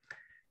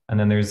 And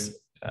then there's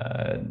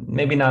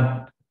maybe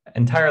not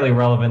entirely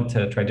relevant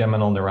to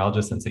trigeminal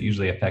neuralgia since it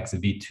usually affects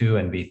V2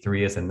 and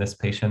V3 as in this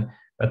patient,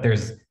 but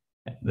there's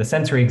the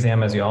sensory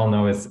exam, as you all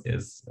know,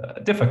 is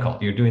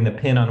difficult. You're doing the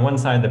pin on one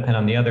side, the pin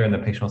on the other, and the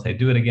patient will say,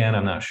 do it again,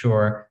 I'm not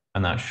sure,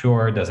 I'm not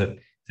sure. Is it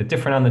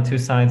different on the two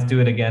sides?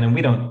 Do it again. And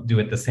we don't do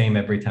it the same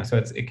every time. So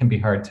it can be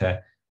hard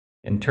to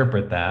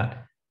interpret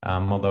that.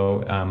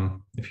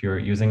 Although if you're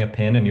using a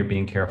pin and you're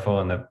being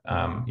careful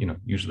and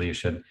usually you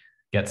should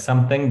get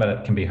something, but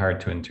it can be hard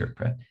to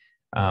interpret.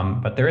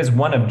 But there is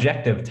one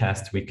objective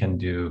test we can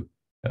do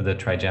of the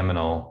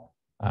trigeminal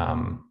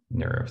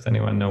nerves.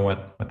 Anyone know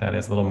what that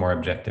is? A little more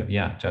objective.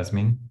 Yeah,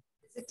 Jasmine?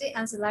 Is it the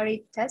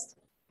ancillary test?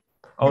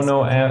 Oh,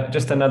 no,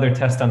 just another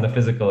test on the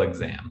physical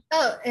exam.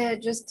 Oh,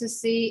 just to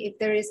see if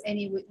there is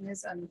any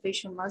weakness on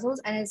facial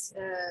muscles. And it's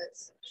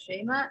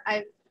Shema.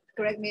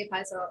 Correct me if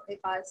I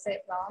say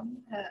it wrong.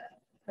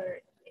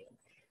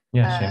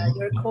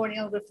 Your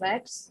corneal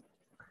reflex.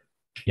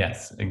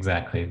 Yes,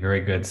 exactly.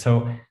 Very good.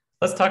 So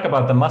let's talk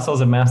about the muscles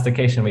of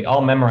mastication. We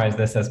all memorize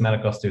this as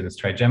medical students.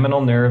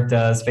 Trigeminal nerve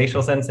does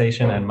facial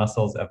sensation and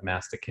muscles of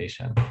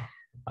mastication.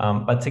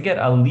 But to get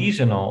a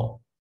lesional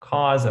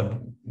cause of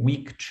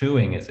weak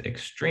chewing is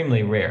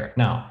extremely rare.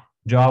 Now,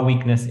 jaw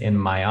weakness in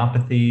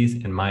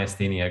myopathies and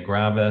myasthenia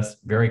gravis,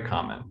 very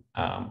common.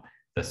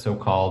 The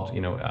so-called,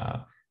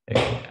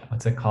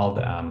 what's it called?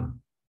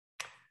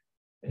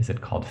 Is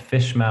it called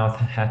fish mouth,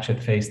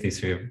 hatchet face?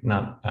 These are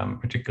not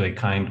particularly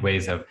kind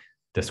ways of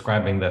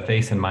describing the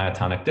face in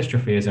myotonic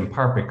dystrophy, is in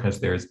part because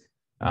there's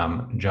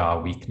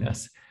jaw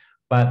weakness.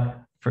 But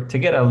to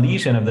get a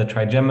lesion of the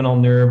trigeminal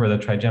nerve or the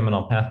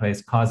trigeminal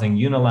pathways causing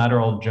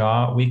unilateral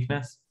jaw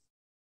weakness,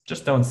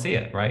 just don't see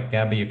it, right?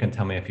 Gabby, you can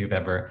tell me if you've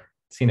ever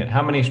seen it.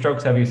 How many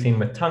strokes have you seen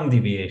with tongue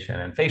deviation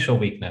and facial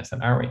weakness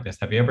and arm weakness?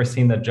 Have you ever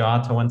seen the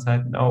jaw to one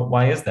side? No,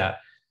 why is that?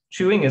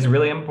 Chewing is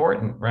really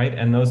important, right?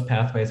 And those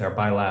pathways are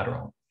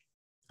bilateral.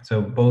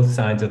 So both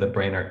sides of the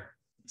brain are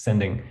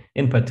sending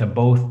input to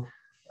both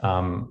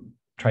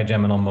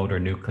trigeminal motor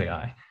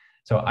nuclei.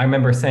 So I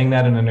remember saying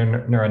that in a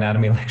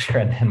neuroanatomy lecture,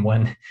 and then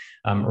one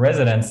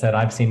resident said,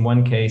 I've seen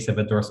one case of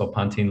a dorsal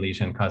pontine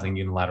lesion causing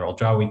unilateral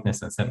jaw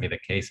weakness, and sent me the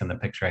case and the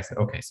picture. I said,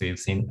 okay, so you've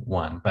seen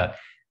one, but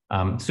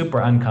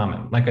super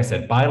uncommon. Like I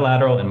said,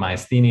 bilateral in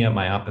myasthenia,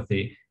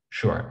 myopathy,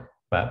 sure.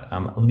 But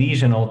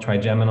lesional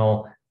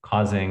trigeminal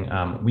causing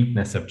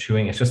weakness of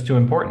chewing, it's just too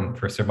important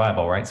for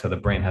survival, right? So the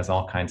brain has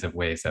all kinds of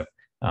ways of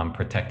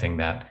protecting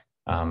that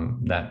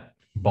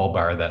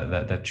bulbar,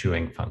 that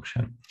chewing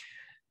function.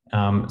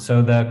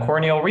 So the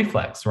corneal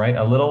reflex, right?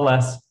 A little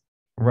less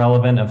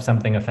relevant of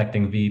something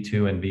affecting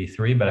V2 and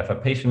V3, but if a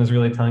patient is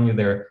really telling you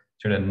they're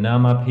sort of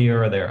numb up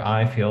here or their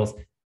eye feels,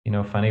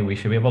 funny, we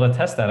should be able to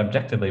test that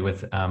objectively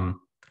with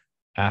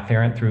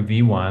afferent through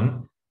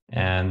V1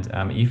 and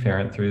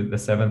efferent through the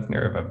seventh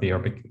nerve of the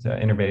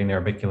innervating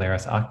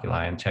orbicularis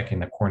oculi and checking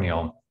the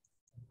corneal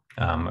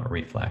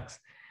reflex.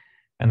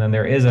 And then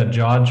there is a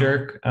jaw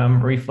jerk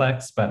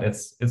reflex, but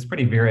it's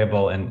pretty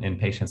variable in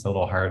patients, a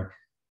little hard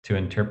to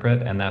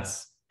interpret, and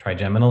that's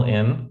trigeminal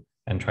in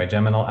and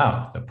trigeminal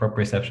out. The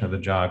proprioception of the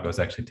jaw goes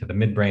actually to the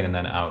midbrain and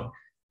then out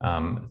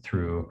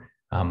through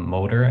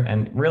motor.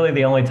 And really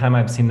the only time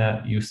I've seen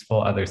that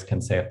useful, others can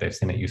say if they've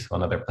seen it useful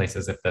in other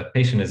places, if the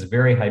patient is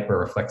very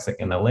hyperreflexic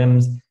in the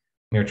limbs, and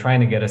you're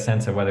trying to get a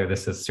sense of whether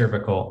this is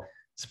cervical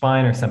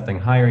spine or something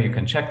higher, you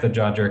can check the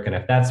jaw jerk, and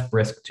if that's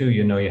brisk too,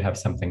 you have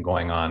something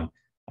going on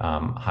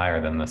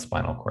higher than the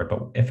spinal cord.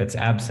 But if it's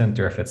absent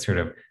or if it's sort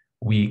of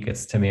weak,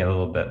 it's to me a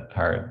little bit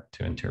hard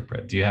to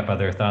interpret. Do you have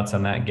other thoughts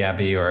on that,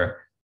 Gabby,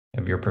 or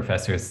have your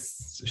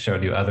professors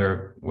showed you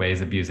other ways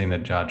of using the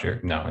jaw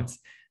jerk? No,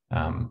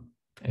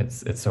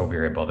 it's so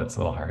variable that it's a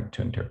little hard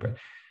to interpret.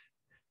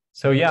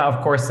 So yeah,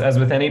 of course, as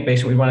with any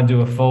patient, we want to do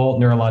a full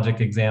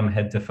neurologic exam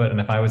head to foot. And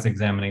if I was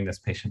examining this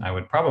patient, I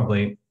would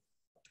probably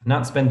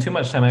not spend too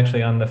much time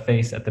actually on the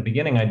face at the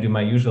beginning. I'd do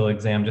my usual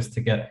exam just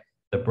to get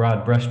the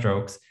broad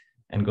brushstrokes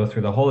and go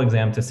through the whole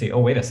exam to see, oh,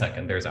 wait a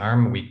second, there's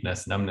arm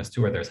weakness, numbness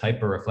too, or there's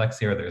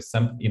hyperreflexia, or there's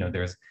some,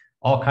 there's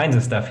all kinds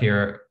of stuff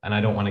here. And I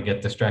don't want to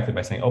get distracted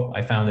by saying, oh,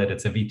 I found it,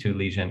 it's a V2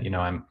 lesion,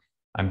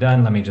 I'm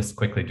done, let me just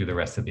quickly do the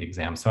rest of the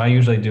exam. So I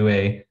usually do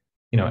a,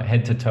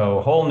 head to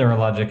toe whole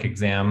neurologic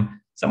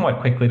exam somewhat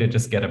quickly to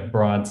just get a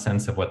broad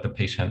sense of what the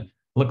patient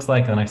looks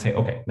like. And I say,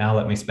 okay, now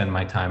let me spend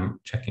my time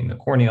checking the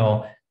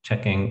corneal,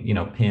 checking,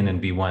 pin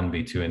and V1,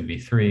 V2, and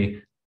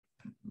V3.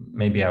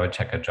 Maybe I would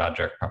check a jaw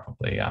jerk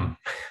probably. I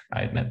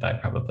admit that I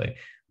probably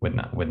would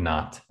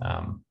not,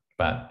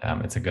 but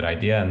it's a good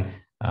idea,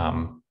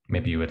 and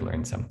maybe you would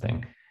learn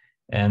something.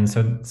 And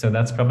so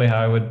that's probably how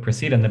I would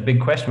proceed. And the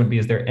big question would be,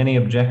 is there any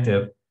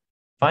objective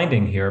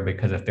finding here?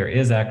 Because if there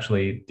is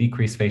actually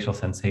decreased facial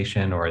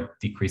sensation or a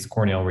decreased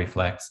corneal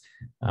reflex,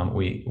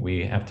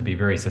 we have to be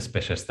very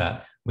suspicious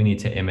that we need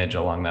to image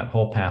along that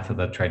whole path of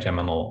the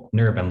trigeminal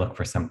nerve and look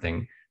for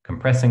something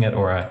compressing it,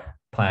 or a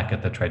plaque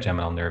at the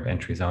trigeminal nerve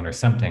entry zone, or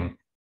something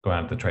going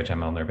on at the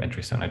trigeminal nerve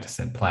entry zone. I just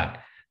said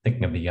plaque,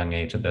 thinking of the young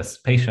age of this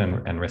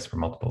patient and risk for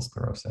multiple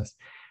sclerosis.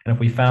 And if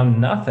we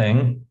found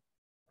nothing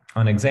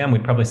on exam,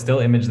 we'd probably still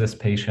image this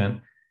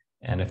patient.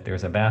 And if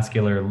there's a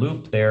vascular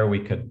loop there, we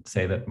could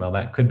say that, well,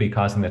 that could be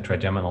causing the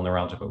trigeminal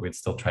neuralgia, but we'd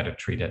still try to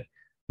treat it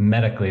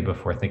medically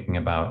before thinking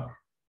about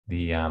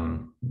the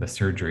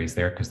surgeries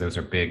there, because those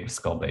are big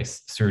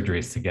skull-based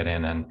surgeries to get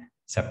in and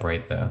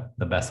separate the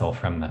vessel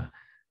from the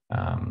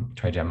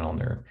trigeminal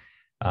nerve.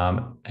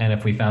 And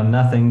if we found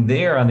nothing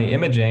there on the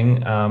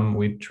imaging,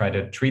 we'd try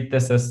to treat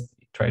this as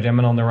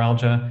trigeminal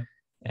neuralgia.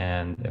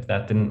 And if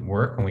that didn't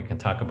work, and we can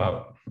talk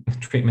about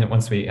treatment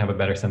once we have a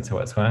better sense of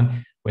what's going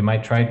on, we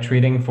might try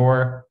treating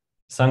for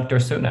SUNCT or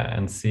SUNA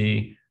and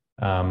see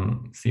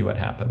what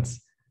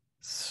happens.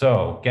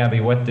 So, Gabby,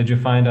 what did you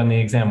find on the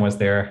exam? Was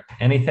there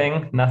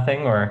anything,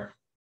 nothing, or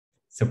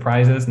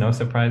surprises, no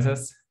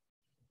surprises?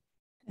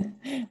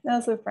 No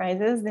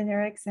surprises. The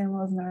neuro exam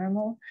was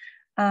normal,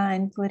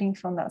 including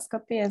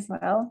fundoscopy as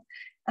well.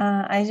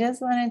 I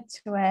just wanted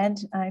to add,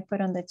 I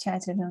put on the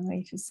chat, I don't know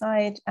if you saw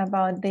it,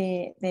 about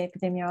the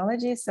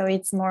epidemiology. So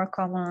it's more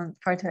common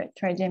for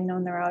trigeminal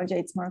neuralgia.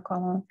 It's more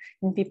common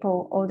in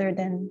people older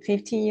than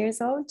 50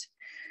 years old.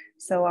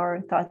 So our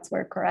thoughts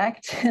were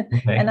correct.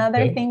 Okay,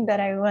 another thing that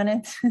I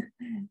wanted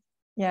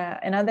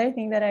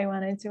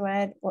to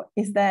add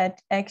is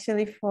that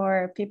actually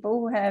for people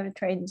who have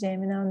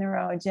trigeminal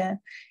neuralgia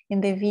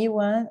in the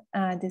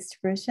V1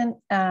 distribution,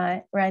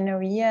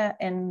 rhinorrhea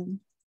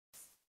and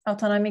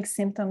autonomic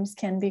symptoms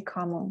can be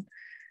common.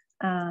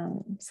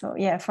 So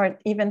yeah,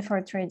 even for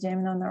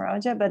trigeminal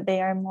neuralgia, but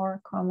they are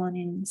more common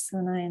in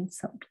SUNA and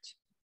SUNCT.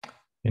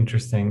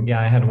 Interesting.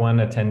 Yeah, I had one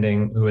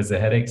attending who was a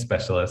headache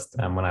specialist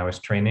when I was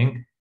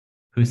training,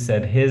 who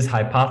said his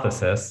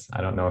hypothesis,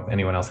 I don't know if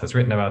anyone else has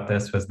written about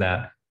this, was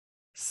that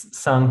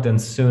SUNCT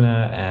and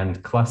SUNA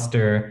and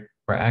cluster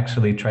were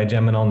actually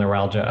trigeminal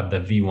neuralgia of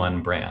the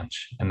V1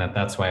 branch, and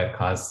that's why it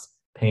caused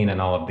pain and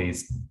all of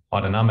these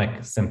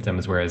autonomic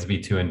symptoms, whereas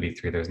V2 and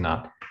V3, there's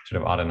not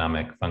sort of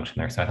autonomic function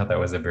there. So I thought that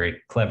was a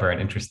very clever and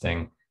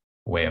interesting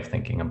way of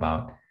thinking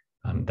about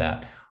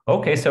that.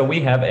 Okay, so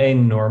we have a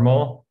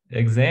normal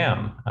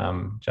exam.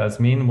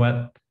 Jasmine,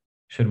 what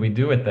should we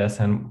do with this?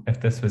 And if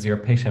this was your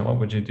patient, what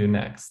would you do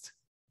next?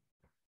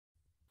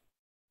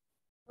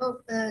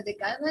 Well, the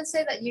guidelines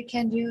say that you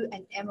can do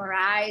an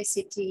MRI,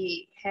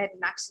 CT, head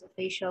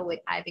maxillofacial with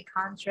IV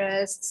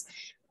contrasts.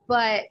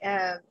 But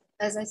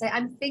as I say,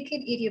 I'm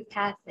thinking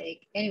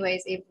idiopathic.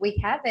 Anyways, if we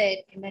have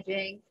it,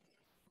 imaging,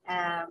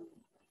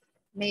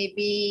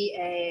 maybe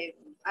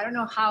I don't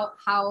know how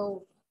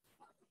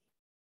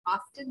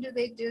often do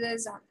they do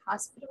this on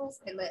hospitals,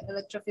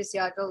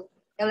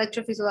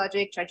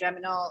 electrophysiologic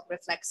trigeminal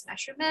reflex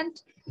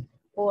measurement,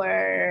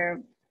 or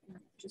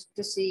just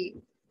to see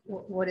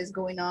what is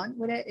going on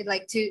with it,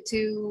 like to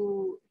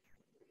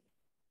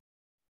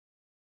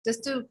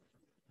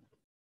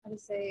how to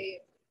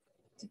say,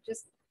 to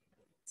just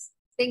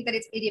think that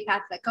it's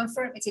idiopathic,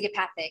 confirm it's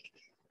idiopathic.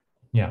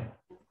 Yeah,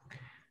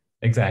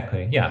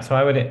 exactly. Yeah, so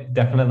I would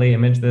definitely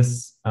image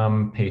this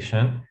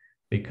patient,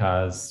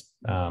 because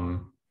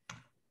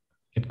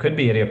it could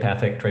be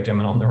idiopathic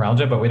trigeminal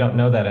neuralgia, but we don't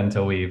know that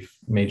until we've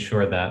made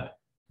sure that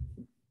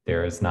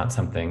there is not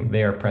something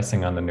there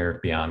pressing on the nerve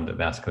beyond the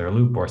vascular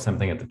loop, or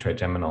something at the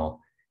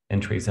trigeminal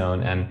entry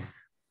zone. And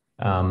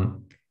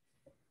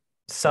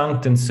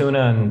SUNCT and SUNA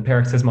and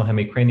paroxysmal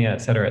hemicrania, et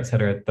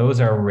cetera, those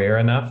are rare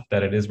enough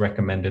that it is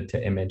recommended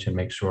to image and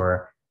make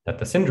sure that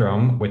the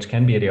syndrome, which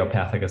can be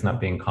idiopathic, is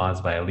not being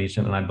caused by a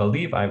lesion. And I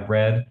believe I've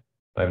read,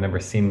 but I've never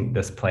seen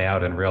this play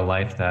out in real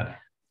life, that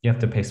you have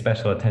to pay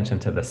special attention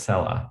to the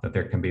sella, that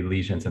there can be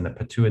lesions in the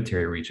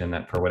pituitary region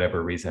that for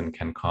whatever reason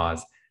can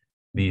cause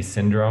these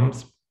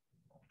syndromes.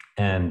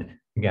 And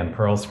again,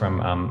 pearls from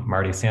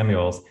Marty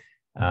Samuels.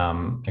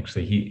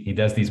 Actually, he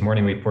does these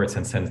morning reports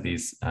and sends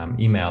these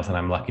emails, and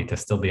I'm lucky to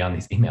still be on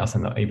these emails,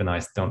 and even though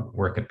I don't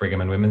work at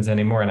Brigham and Women's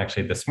anymore. And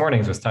actually this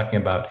morning's was talking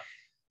about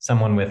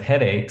someone with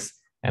headaches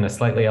and a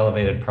slightly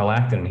elevated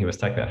prolactin, and he was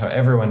talking about how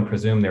everyone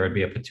presumed there would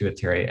be a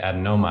pituitary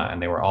adenoma,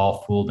 and they were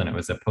all fooled, and it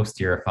was a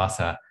posterior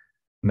fossa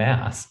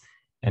mass.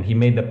 And he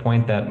made the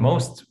point that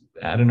most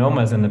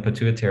adenomas in the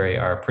pituitary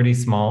are pretty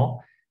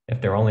small if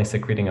they're only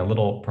secreting a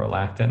little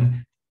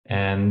prolactin,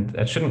 and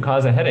that shouldn't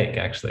cause a headache,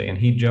 actually. And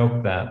he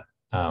joked that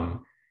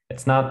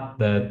it's not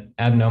the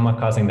adenoma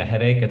causing the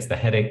headache, it's the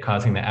headache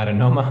causing the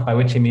adenoma, by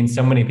which he means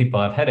so many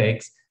people have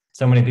headaches,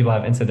 so many people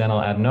have incidental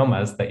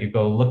adenomas, that you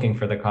go looking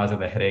for the cause of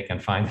the headache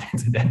and find an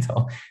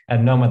incidental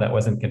adenoma that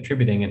wasn't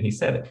contributing. And he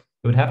said it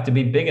would have to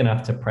be big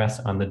enough to press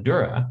on the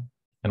dura.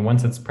 And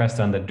once it's pressed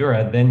on the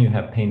dura, then you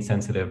have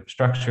pain-sensitive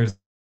structures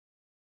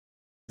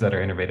that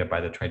are innervated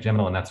by the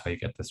trigeminal, and that's why you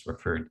get this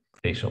referred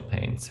facial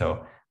pain.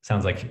 So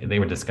sounds like they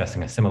were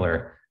discussing a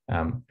similar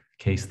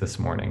case this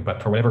morning.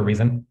 But for whatever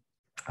reason,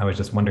 I was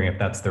just wondering if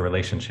that's the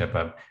relationship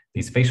of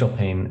these facial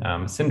pain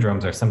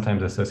syndromes are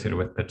sometimes associated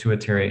with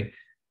pituitary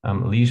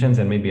lesions,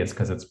 and maybe it's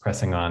because it's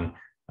pressing on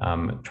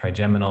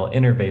trigeminal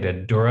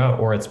innervated dura,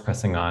 or it's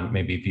pressing on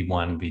maybe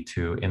V1,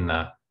 V2 in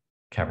the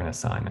cavernous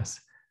sinus.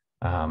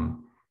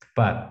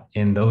 But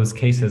in those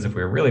cases, if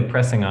we're really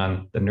pressing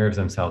on the nerves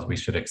themselves, we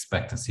should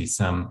expect to see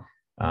some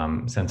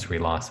sensory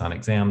loss on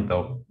exam,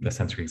 though the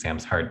sensory exam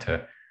is hard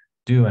to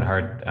do and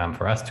hard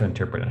for us to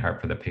interpret and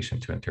hard for the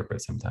patient to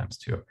interpret sometimes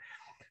too.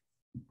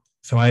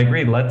 So I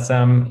agree. Let's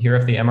hear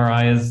if the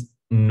MRI is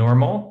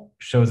normal,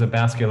 shows a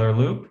vascular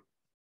loop,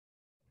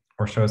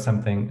 or shows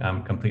something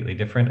completely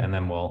different, and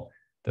then we'll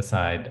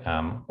decide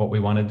what we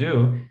want to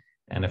do.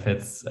 And if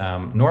it's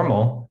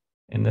normal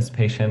in this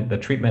patient, the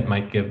treatment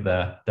might give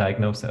the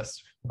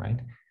diagnosis, right?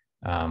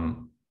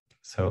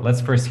 So let's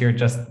first hear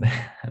just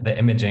the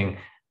imaging,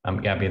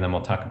 Gabby, and then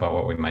we'll talk about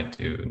what we might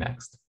do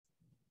next.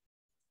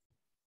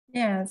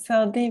 Yeah,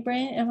 so the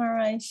brain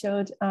MRI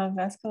showed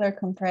vascular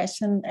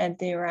compression at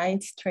the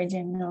right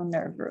trigeminal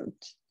nerve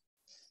root.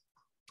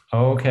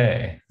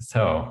 Okay,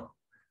 so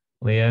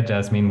Leah,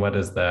 Jasmine, what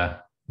is the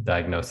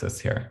diagnosis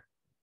here?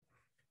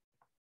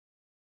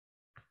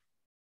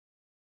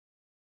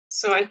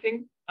 So I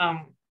think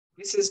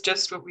this is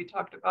just what we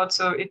talked about.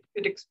 So it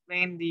could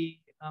explain the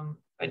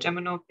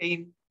trigeminal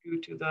pain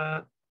due to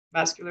the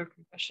vascular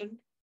compression.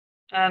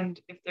 And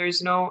if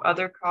there's no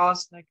other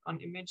cause, like on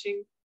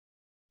imaging,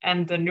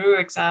 and the neuro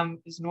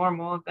exam is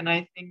normal, then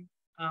I think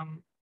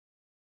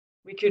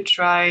we could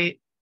try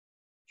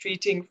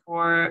treating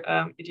for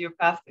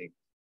idiopathic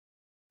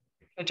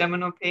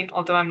trigeminal pain,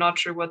 although I'm not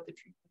sure what the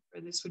treatment for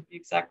this would be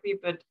exactly,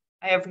 but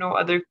I have no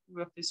other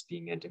clue of this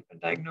being a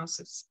different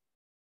diagnosis.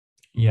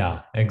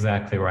 Yeah,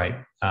 exactly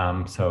right.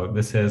 So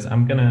this is,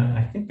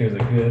 I think there's a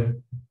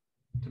good,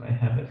 do I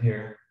have it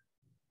here?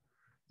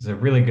 There's a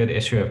really good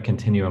issue of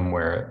Continuum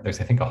where there's,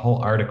 I think, a whole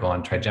article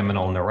on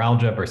trigeminal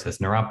neuralgia versus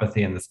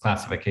neuropathy and this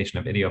classification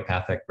of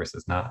idiopathic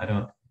versus not.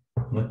 I'm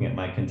looking at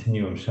my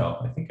Continuum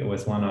shelf. I think it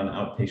was one on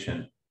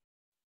outpatient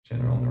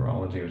general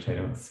neurology, which I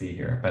don't see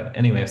here. But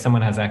anyway, if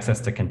someone has access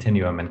to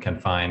Continuum and can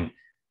find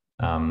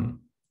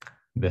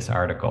this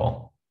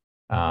article,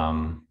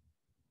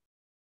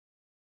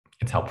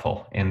 it's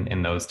helpful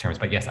in those terms.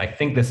 But yes, I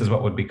think this is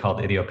what would be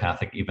called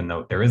idiopathic, even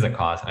though there is a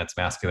cause and it's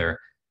vascular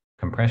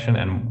compression.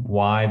 And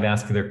why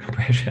vascular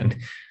compression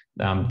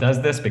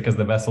does this? Because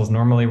the vessels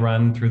normally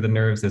run through the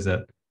nerves. Is it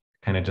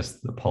kind of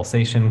just the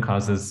pulsation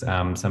causes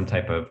some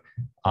type of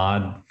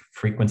odd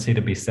frequency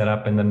to be set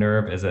up in the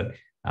nerve? Is it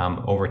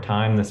over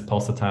time, this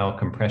pulsatile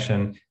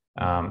compression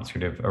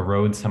sort of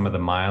erodes some of the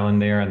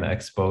myelin there and the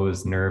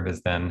exposed nerve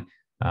is then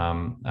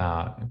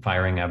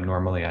firing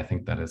abnormally? I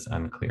think that is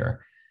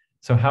unclear.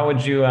 So how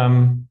would you,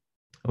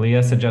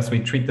 Leah, suggest we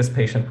treat this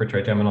patient for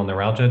trigeminal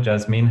neuralgia?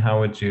 Jasmine, how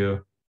would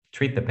you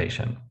treat the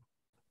patient?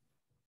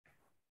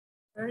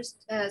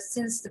 First,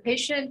 since the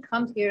patient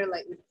comes here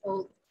like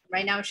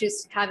right now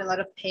she's having a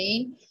lot of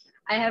pain,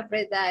 I have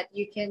read that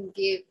you can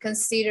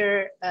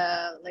consider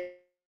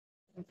like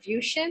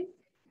infusion,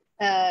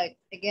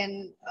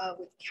 again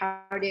with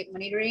cardiac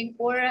monitoring,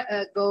 or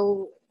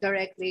go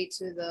directly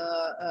to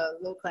the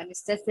local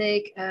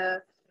anesthetic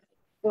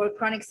for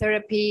chronic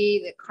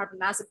therapy, the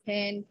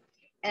carbamazepine.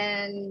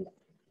 And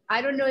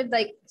I don't know if,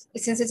 like,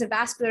 since it's a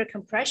vascular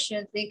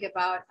compression, think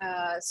about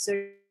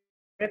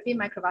therapy,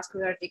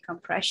 microvascular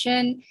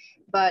decompression,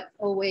 but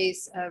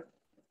always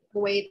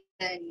weigh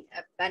in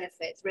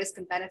benefits, risk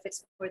and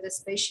benefits for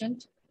this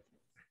patient.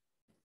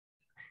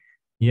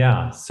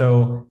 Yeah,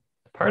 so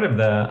part of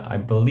I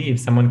believe,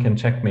 someone can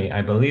check me,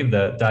 I believe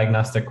the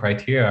diagnostic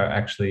criteria are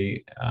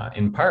actually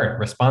in part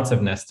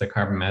responsiveness to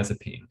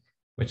carbamazepine,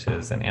 which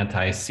is an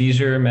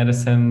anti-seizure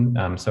medicine,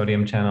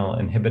 sodium channel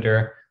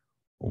inhibitor.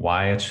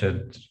 Why it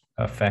should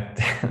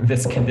affect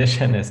this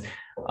condition is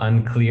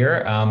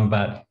unclear,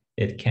 but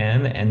it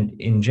can. And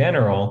in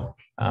general,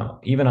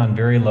 even on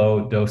very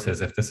low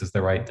doses, if this is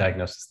the right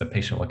diagnosis, the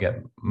patient will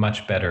get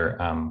much better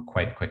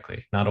quite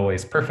quickly. Not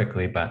always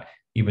perfectly, but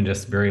even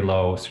just very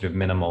low, sort of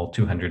minimal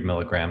 200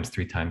 milligrams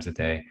 3 times a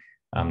day,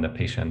 the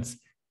patients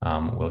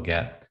will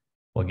get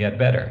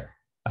better.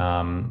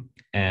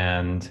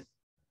 And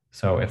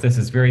so if this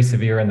is very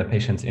severe and the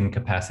patient's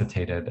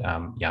incapacitated,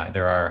 yeah,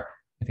 there are,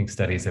 I think,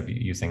 studies of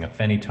using a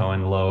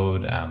phenytoin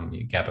load,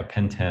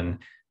 gabapentin,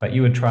 but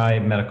you would try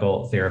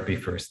medical therapy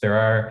first. There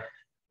are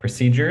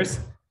procedures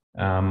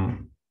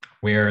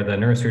where the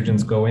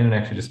neurosurgeons go in and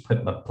actually just put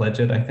a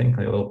pledget, I think,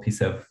 like a little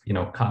piece of,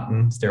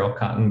 cotton, sterile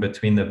cotton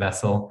between the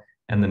vessel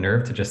and the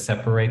nerve to just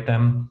separate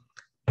them.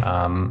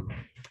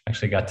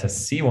 Actually got to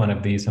see one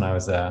of these when I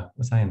was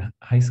I in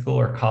high school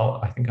or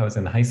college? I think I was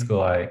in high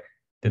school. I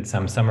did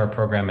some summer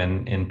program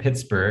in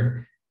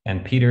Pittsburgh,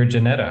 and Peter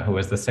Janetta, who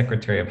was the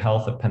Secretary of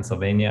Health of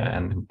Pennsylvania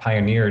and who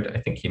pioneered, I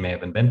think he may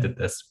have invented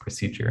this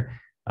procedure,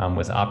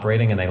 was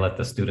operating, and they let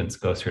the students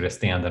go sort of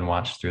stand and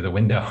watch through the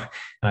window.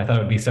 And I thought it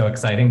would be so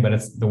exciting, but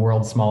it's the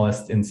world's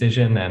smallest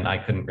incision and I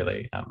couldn't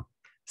really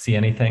see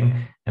anything.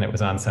 And it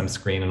was on some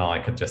screen and all I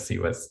could just see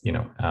was,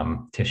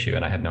 tissue,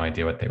 and I had no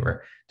idea what they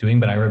were doing.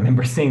 But I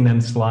remember seeing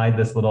them slide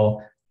this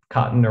little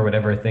cotton or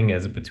whatever thing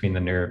is between the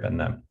nerve and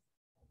the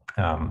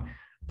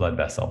blood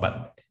vessel.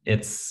 But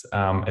it's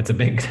a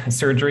big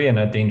surgery and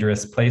a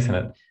dangerous place, and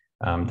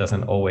it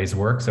doesn't always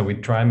work. So we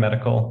try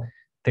medical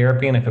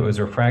therapy, and if it was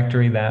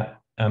refractory,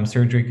 that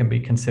surgery can be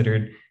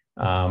considered.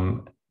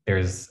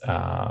 There's,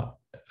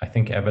 I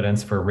think,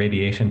 evidence for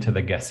radiation to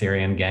the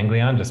Gasserian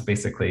ganglion, just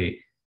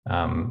basically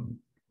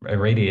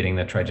irradiating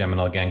the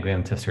trigeminal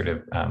ganglion to sort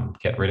of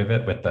get rid of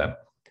it, with the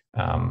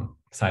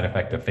side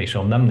effect of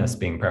facial numbness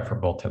being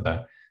preferable to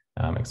the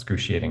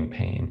excruciating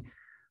pain.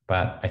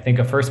 But I think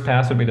a first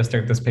pass would be to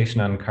start this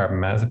patient on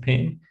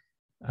carbamazepine,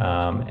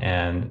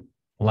 and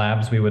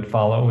labs we would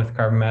follow with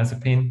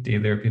carbamazepine. Do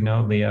either of you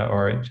know, Leah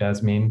or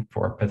Jasmine,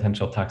 for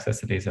potential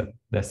toxicities of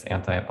this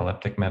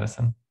anti-epileptic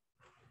medicine?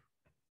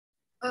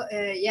 Oh,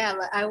 yeah,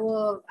 I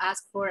will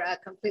ask for a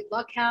complete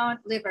blood count,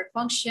 liver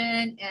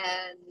function,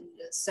 and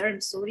serum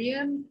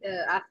sodium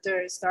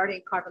after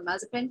starting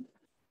carbamazepine.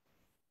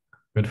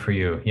 Good for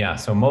you. Yeah,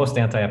 so most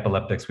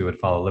anti-epileptics, we would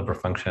follow liver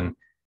function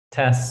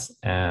tests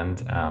and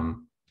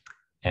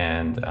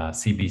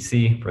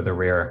CBC for the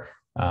rare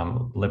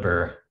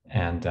liver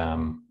and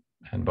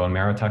bone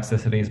marrow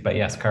toxicities. But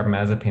yes,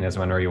 carbamazepine is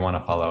one where you want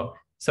to follow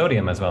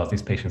sodium as well, as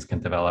these patients can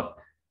develop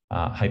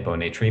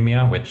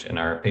hyponatremia, which in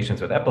our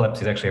patients with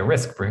epilepsy is actually a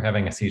risk for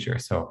having a seizure.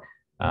 So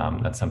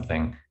that's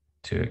something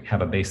to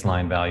have a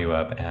baseline value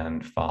of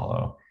and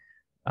follow.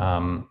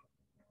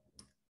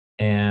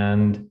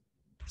 And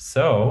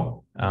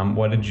so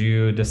what did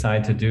you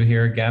decide to do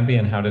here, Gabby,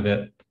 and how did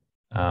it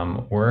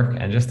work?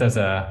 And just as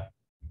a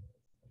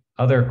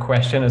other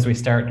question as we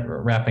start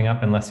wrapping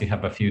up, unless you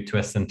have a few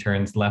twists and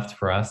turns left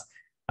for us,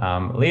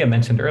 Leah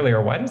mentioned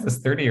earlier, why does this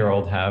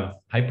 30-year-old have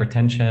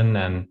hypertension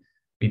and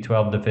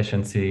B12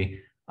 deficiency?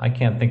 I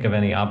can't think of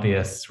any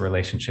obvious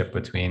relationship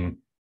between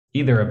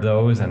either of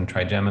those and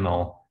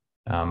trigeminal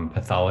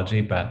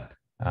pathology, but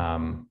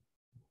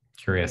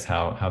curious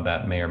how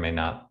that may or may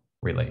not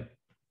relate.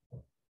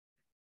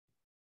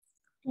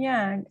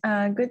 Yeah,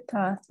 good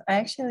thought. I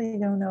actually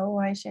don't know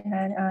why she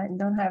had,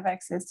 don't have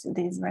access to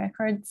these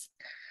records.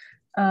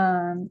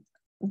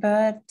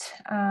 But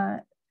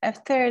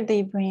after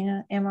the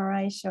brain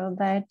MRI showed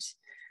that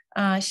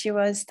she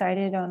was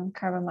started on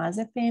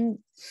carbamazepine,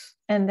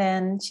 and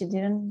then she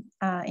didn't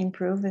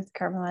improve with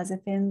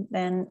carbamazepine,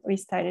 then we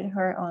started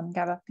her on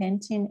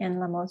gabapentin and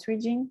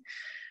lamotrigine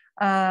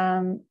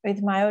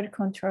with mild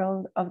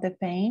control of the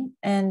pain.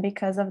 And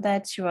because of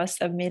that, she was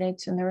submitted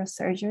to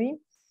neurosurgery.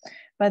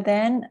 But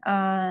then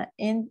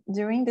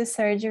during the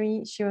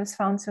surgery, she was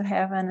found to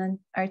have an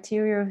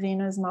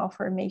arteriovenous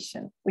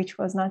malformation, which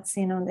was not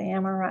seen on the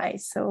MRI.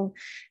 So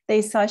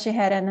they saw she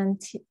had an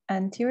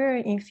anterior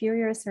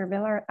inferior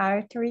cerebellar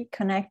artery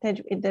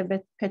connected with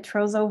the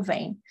petrosal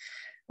vein,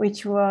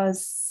 which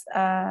was,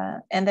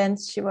 and then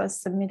she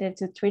was submitted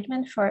to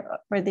treatment for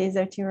this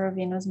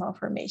arteriovenous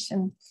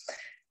malformation.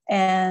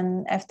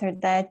 And after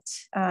that,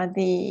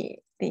 the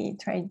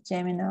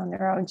trigeminal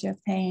neuralgia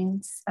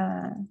pains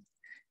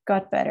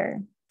got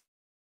better.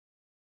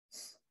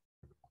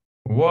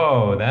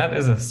 Whoa, that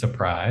is a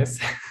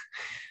surprise.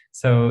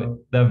 So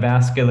the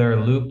vascular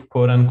loop,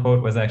 quote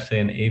unquote, was actually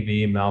an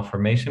AV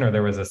malformation, or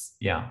there was a,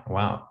 yeah,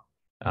 wow.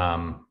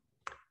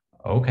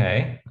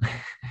 Okay.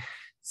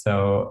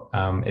 So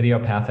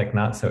idiopathic,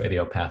 not so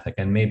idiopathic.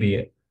 And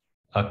maybe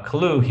a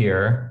clue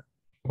here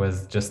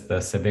was just the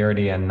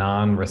severity and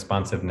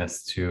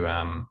non-responsiveness to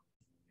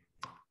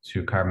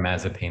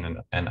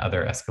carbamazepine and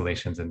other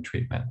escalations in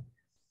treatment.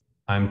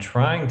 I'm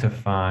trying to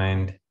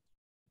find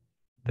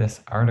this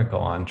article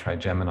on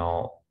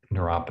trigeminal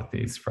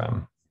neuropathies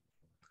from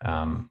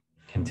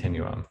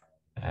Continuum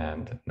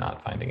and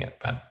not finding it,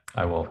 but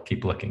I will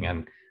keep looking,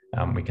 and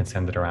we can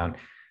send it around.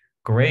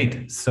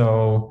 Great.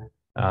 So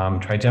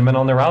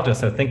trigeminal neuralgia.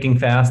 So thinking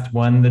fast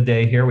won the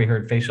day here. We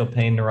heard facial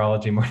pain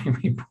neurology morning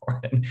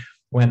report and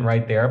went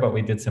right there, but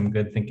we did some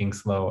good thinking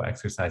slow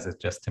exercises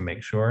just to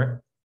make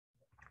sure.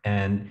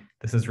 And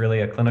this is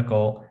really a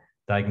clinical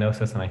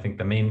diagnosis. And I think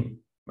the main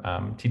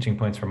teaching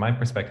points from my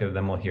perspective,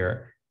 then we'll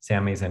hear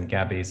Sammy's and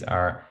Gabby's,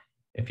 are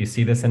if you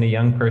see this in a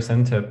young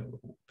person, to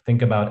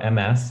think about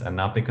MS, and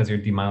not because you're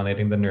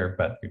demyelinating the nerve,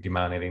 but you're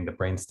demyelinating the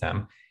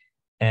brainstem.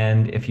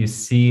 And if you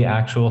see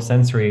actual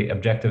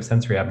objective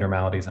sensory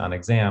abnormalities on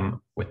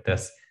exam with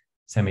this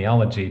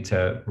semiology,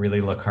 to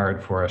really look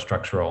hard for a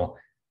structural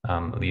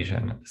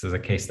lesion. This is a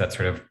case that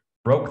sort of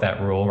broke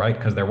that rule, right?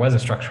 Because there was a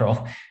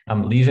structural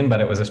lesion,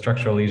 but it was a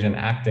structural lesion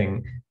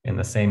acting in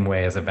the same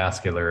way as a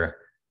vascular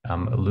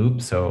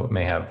loop. So it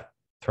may have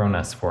thrown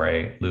us for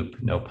a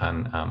loop, no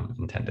pun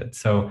intended.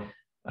 So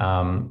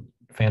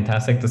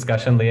fantastic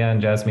discussion, Leah and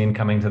Jasmine,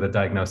 coming to the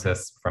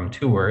diagnosis from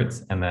 2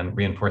 words and then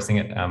reinforcing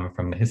it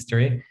from the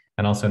history,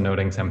 and also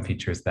noting some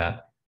features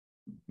that,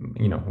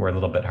 you know, were a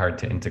little bit hard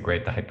to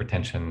integrate: the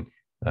hypertension,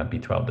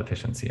 B12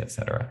 deficiency, et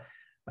cetera,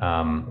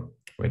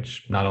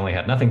 which not only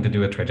had nothing to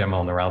do with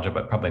trigeminal neuralgia,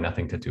 but probably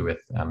nothing to do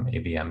with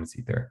AVMs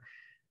either.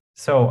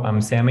 So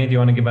Sammy, do you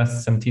want to give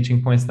us some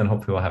teaching points? Then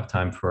hopefully we'll have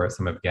time for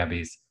some of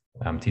Gabby's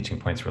teaching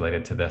points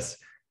related to this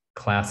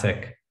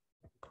classic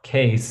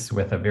case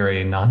with a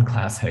very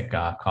non-classic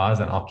cause,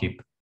 and I'll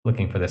keep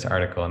looking for this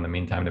article in the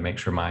meantime to make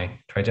sure my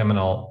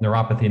trigeminal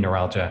neuropathy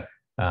neuralgia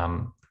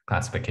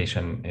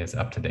classification is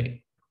up to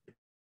date.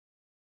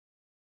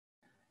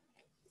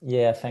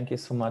 Yeah, thank you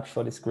so much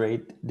for this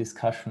great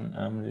discussion,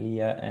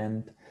 Leah,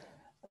 and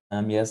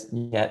yes,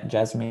 yeah,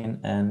 Jasmine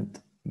and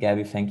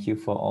Gabby, thank you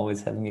for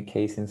always having a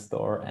case in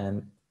store,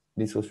 and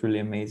this was really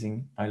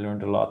amazing. I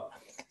learned a lot.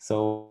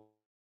 So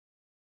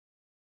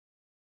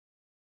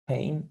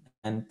pain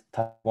and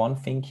type 1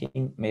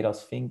 thinking made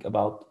us think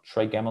about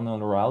trigeminal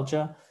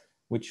neuralgia,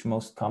 which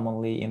most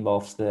commonly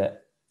involves the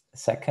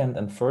second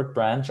and third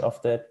branch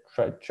of the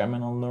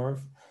trigeminal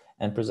nerve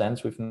and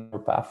presents with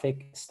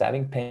neuropathic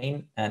stabbing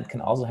pain and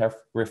can also have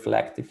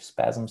reflective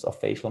spasms of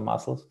facial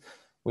muscles,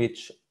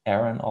 which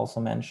Aaron also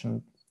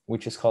mentioned,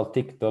 which is called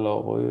tic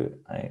douloureux.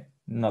 I'm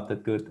not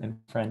that good in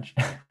French.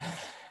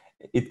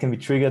 It can be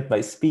triggered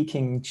by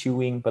speaking,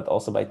 chewing, but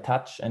also by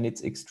touch, and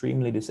it's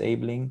extremely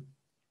disabling.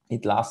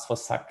 It lasts for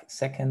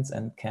seconds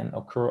and can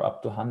occur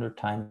up to 100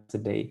 times a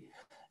day.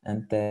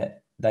 And the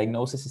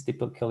diagnosis is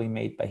typically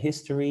made by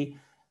history.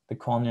 The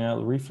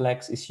corneal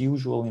reflex is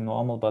usually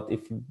normal, but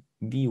if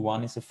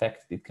V1 is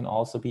affected, it can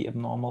also be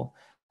abnormal.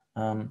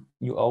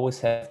 You always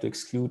have to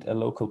exclude a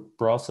local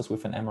process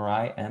with an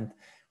MRI, and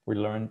we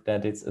learned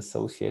that it's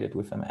associated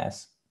with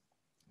MS.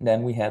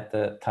 Then we had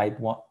the type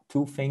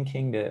 2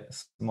 thinking, the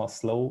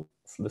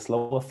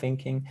slower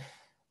thinking.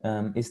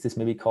 Is this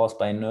maybe caused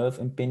by a nerve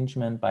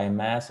impingement, by a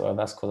mass or a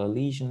vascular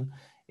lesion?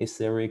 Is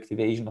there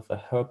reactivation of a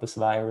herpes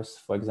virus,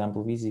 for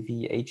example,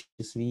 VZV,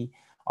 HSV?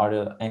 Are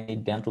there any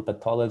dental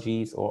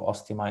pathologies or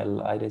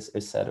osteomyelitis,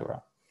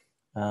 etc.?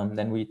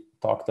 Then we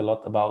talked a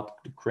lot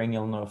about the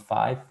cranial nerve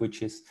 5,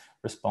 which is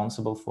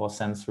responsible for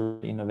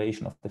sensory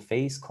innervation of the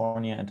face,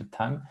 cornea, and the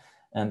tongue,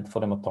 and for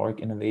the motoric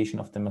innervation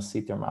of the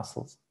masseter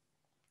muscles.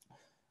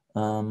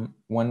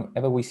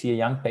 Whenever we see a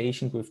young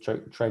patient with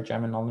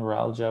trigeminal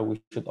neuralgia,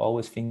 we should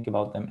always think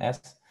about MS.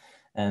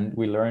 And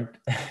we learned,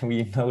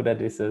 we know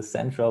that it's a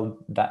central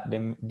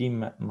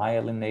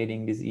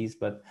demyelinating disease,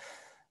 but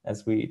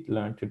as we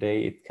learned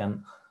today, it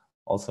can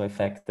also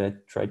affect the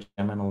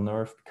trigeminal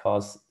nerve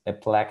because a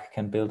plaque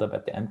can build up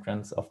at the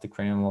entrance of the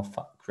cranial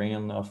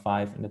nerve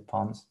 5 in the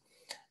pons.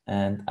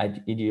 And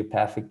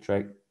idiopathic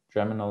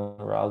trigeminal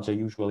neuralgia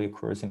usually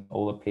occurs in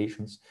older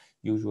patients,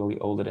 usually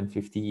older than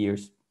 50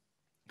 years.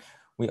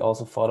 We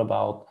also thought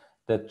about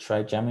the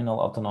trigeminal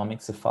autonomic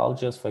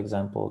cephalgias, for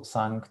example,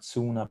 Sank,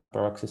 Tsuna,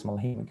 paroxysmal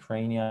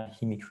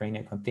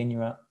hemicrania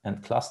continua,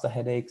 and cluster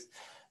headaches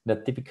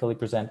that typically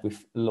present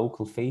with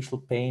local facial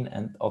pain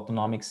and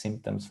autonomic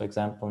symptoms, for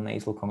example,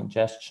 nasal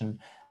congestion,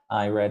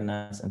 eye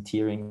redness, and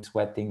tearing,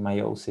 sweating,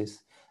 miosis,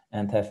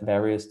 and have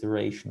various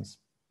durations.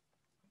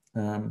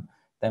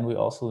 Then we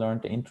also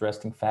learned the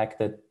interesting fact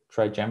that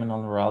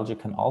trigeminal neuralgia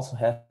can also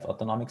have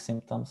autonomic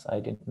symptoms. I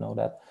didn't know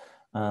that.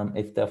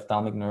 If the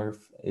ophthalmic nerve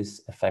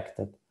is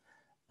affected.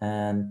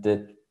 And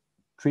the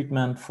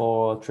treatment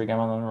for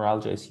trigeminal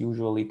neuralgia is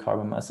usually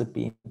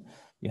carbamazepine.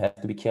 You have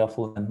to be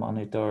careful and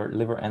monitor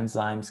liver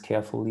enzymes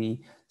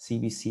carefully,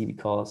 CBC,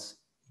 because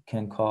it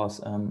can cause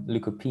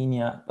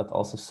leukopenia, but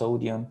also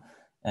sodium.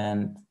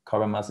 And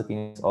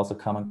carbamazepine is also a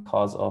common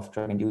cause of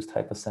drug-induced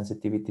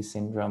hypersensitivity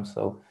syndrome.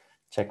 So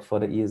check for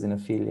the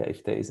eosinophilia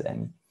if there is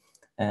any.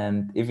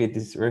 And if it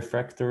is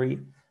refractory,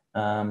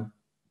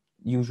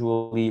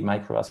 usually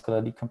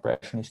microvascular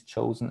decompression is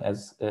chosen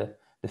as a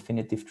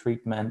definitive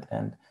treatment,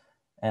 and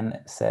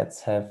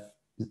NSAIDs have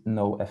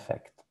no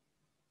effect.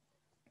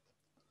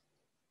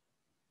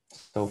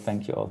 So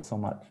thank you all so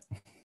much.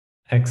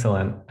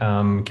 Excellent.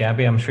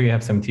 Gabby, I'm sure you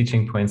have some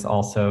teaching points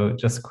also.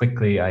 Just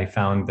quickly, I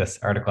found this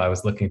article I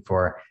was looking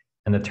for,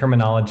 and the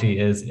terminology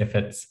is if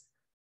it's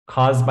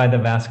caused by the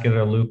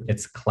vascular loop,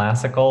 it's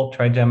classical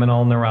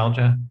trigeminal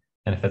neuralgia.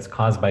 And if it's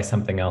caused by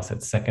something else,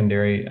 it's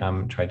secondary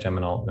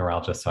trigeminal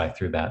neuralgia. So I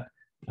threw that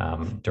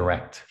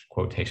direct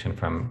quotation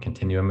from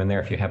Continuum in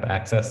there. If you have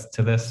access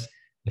to this,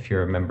 if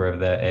you're a member of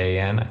the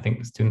AAN, I think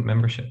the student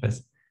membership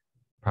is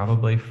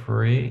probably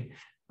free.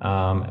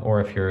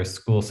 Or if your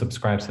school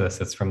subscribes to this,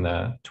 it's from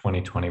the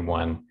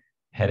 2021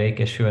 headache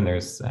issue. And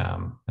there's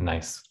a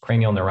nice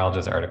cranial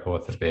neuralgias article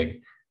with a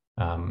big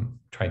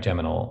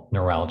trigeminal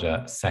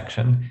neuralgia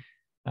section.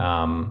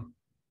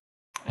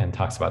 And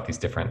talks about these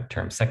different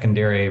terms,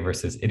 secondary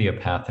versus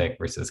idiopathic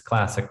versus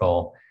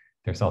classical.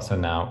 There's also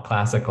now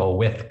classical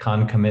with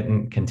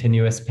concomitant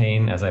continuous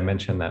pain. As I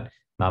mentioned, that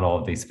not all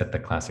of these fit the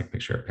classic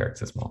picture of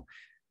paroxysmal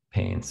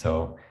pain.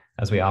 So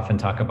as we often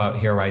talk about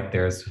here, right,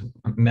 there's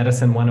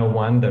medicine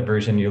 101, the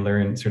version you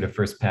learn sort of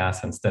first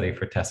pass and study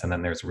for tests, and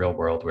then there's real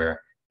world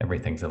where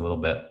everything's a little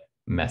bit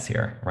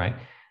messier, right?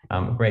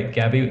 Great,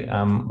 Gabby,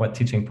 what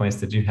teaching points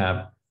did you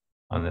have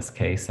on this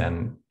case?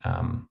 And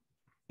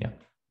yeah.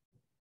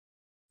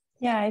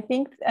 Yeah, I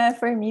think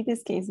for me,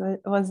 this case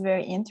was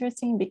very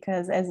interesting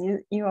because as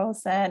you all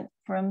said,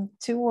 from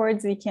 2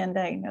 words, we can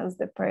diagnose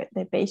the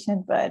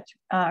patient, but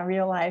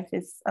real life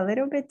is a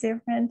little bit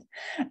different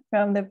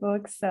from the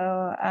book. So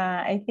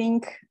I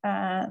think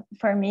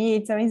for me,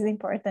 it's always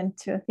important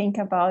to think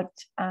about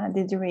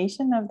the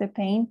duration of the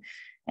pain.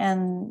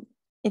 And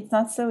it's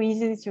not so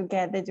easy to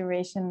get the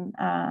duration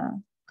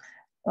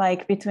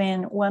like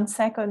between 1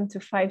 second to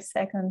 5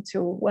 seconds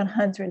to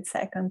 100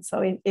 seconds.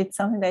 So it's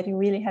something that you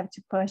really have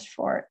to push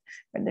for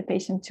the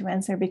patient to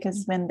answer,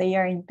 because when they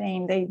are in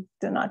pain, they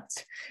do not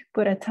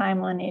put a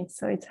time on it.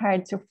 So it's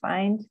hard to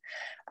find.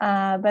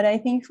 But I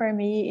think for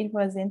me, it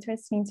was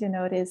interesting to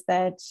notice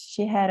that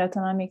she had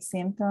autonomic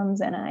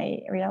symptoms, and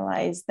I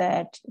realized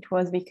that it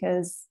was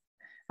because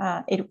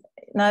it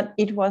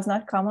was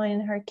not common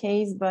in her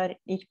case, but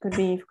it could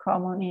be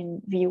common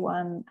in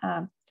V1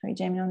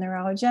 trigeminal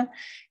neuralgia.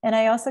 And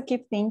I also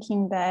keep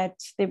thinking that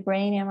the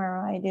brain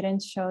MRI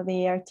didn't show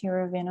the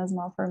arteriovenous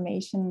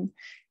malformation.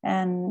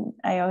 And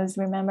I always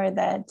remember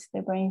that the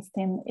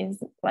brainstem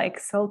is like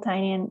so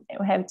tiny, and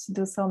we have to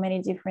do so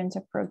many different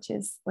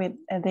approaches with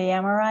the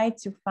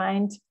MRI to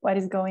find what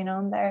is going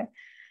on there.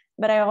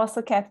 But I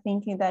also kept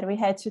thinking that we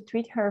had to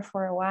treat her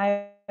for a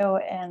while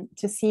and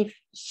to see if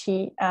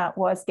she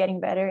was getting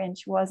better, and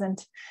she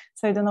wasn't.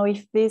 So I don't know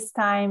if this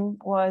time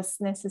was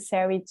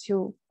necessary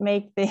to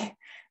make the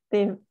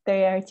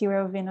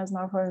arteriovenous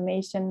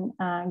malformation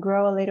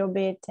grow a little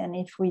bit, and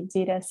if we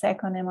did a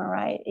second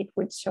MRI, it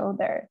would show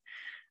there.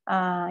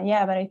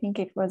 Yeah, but I think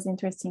it was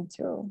interesting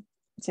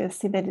to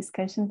see the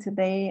discussion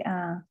today,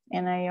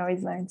 and I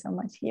always learn so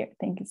much here.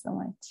 Thank you so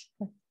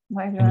much.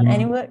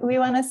 And we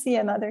want to see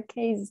another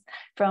case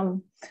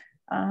from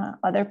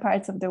other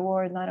parts of the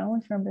world, not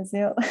only from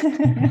Brazil.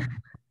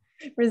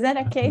 Present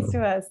a case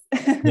to us.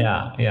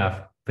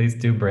 Yeah. Please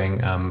do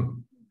bring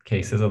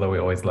cases, although we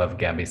always love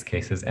Gabby's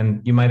cases.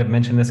 And you might have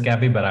mentioned this,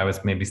 Gabby, but I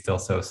was maybe still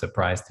so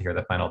surprised to hear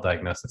the final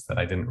diagnosis that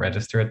I didn't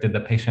register it. Did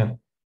the patient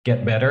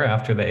get better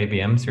after the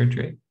ABM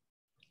surgery?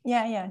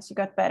 Yeah, she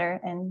got better,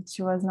 and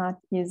she was not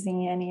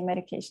using any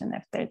medication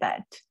after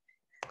that.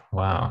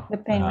 Wow. The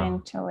pain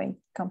went away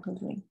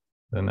completely.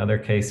 Another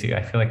case,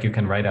 I feel like you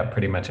can write up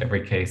pretty much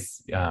every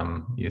case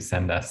you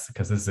send us,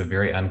 because this is a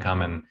very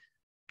uncommon,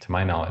 to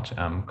my knowledge,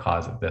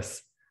 cause of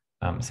this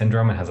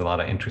syndrome. It has a lot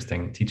of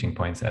interesting teaching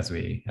points as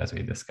we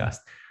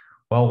discussed.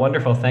 Well,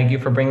 wonderful. Thank you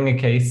for bringing a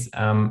case,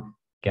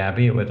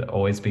 Gabby. It would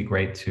always be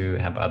great to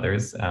have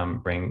others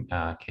bring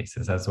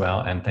cases as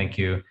well. And thank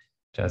you,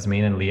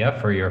 Jasmine and Leah,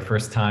 for your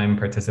first time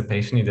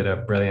participation. You did a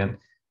brilliant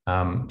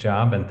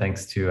job. And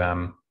thanks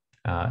to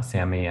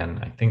Sammy and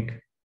I think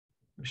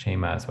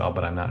Shema as well,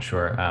 but I'm not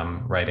sure,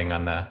 writing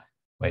on the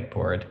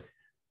whiteboard.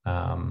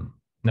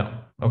 No,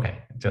 okay,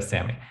 just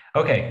Sammy.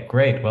 Okay,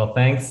 great. Well,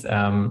 thanks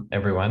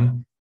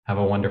everyone. Have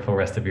a wonderful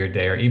rest of your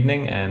day or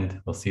evening, and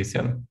we'll see you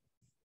soon.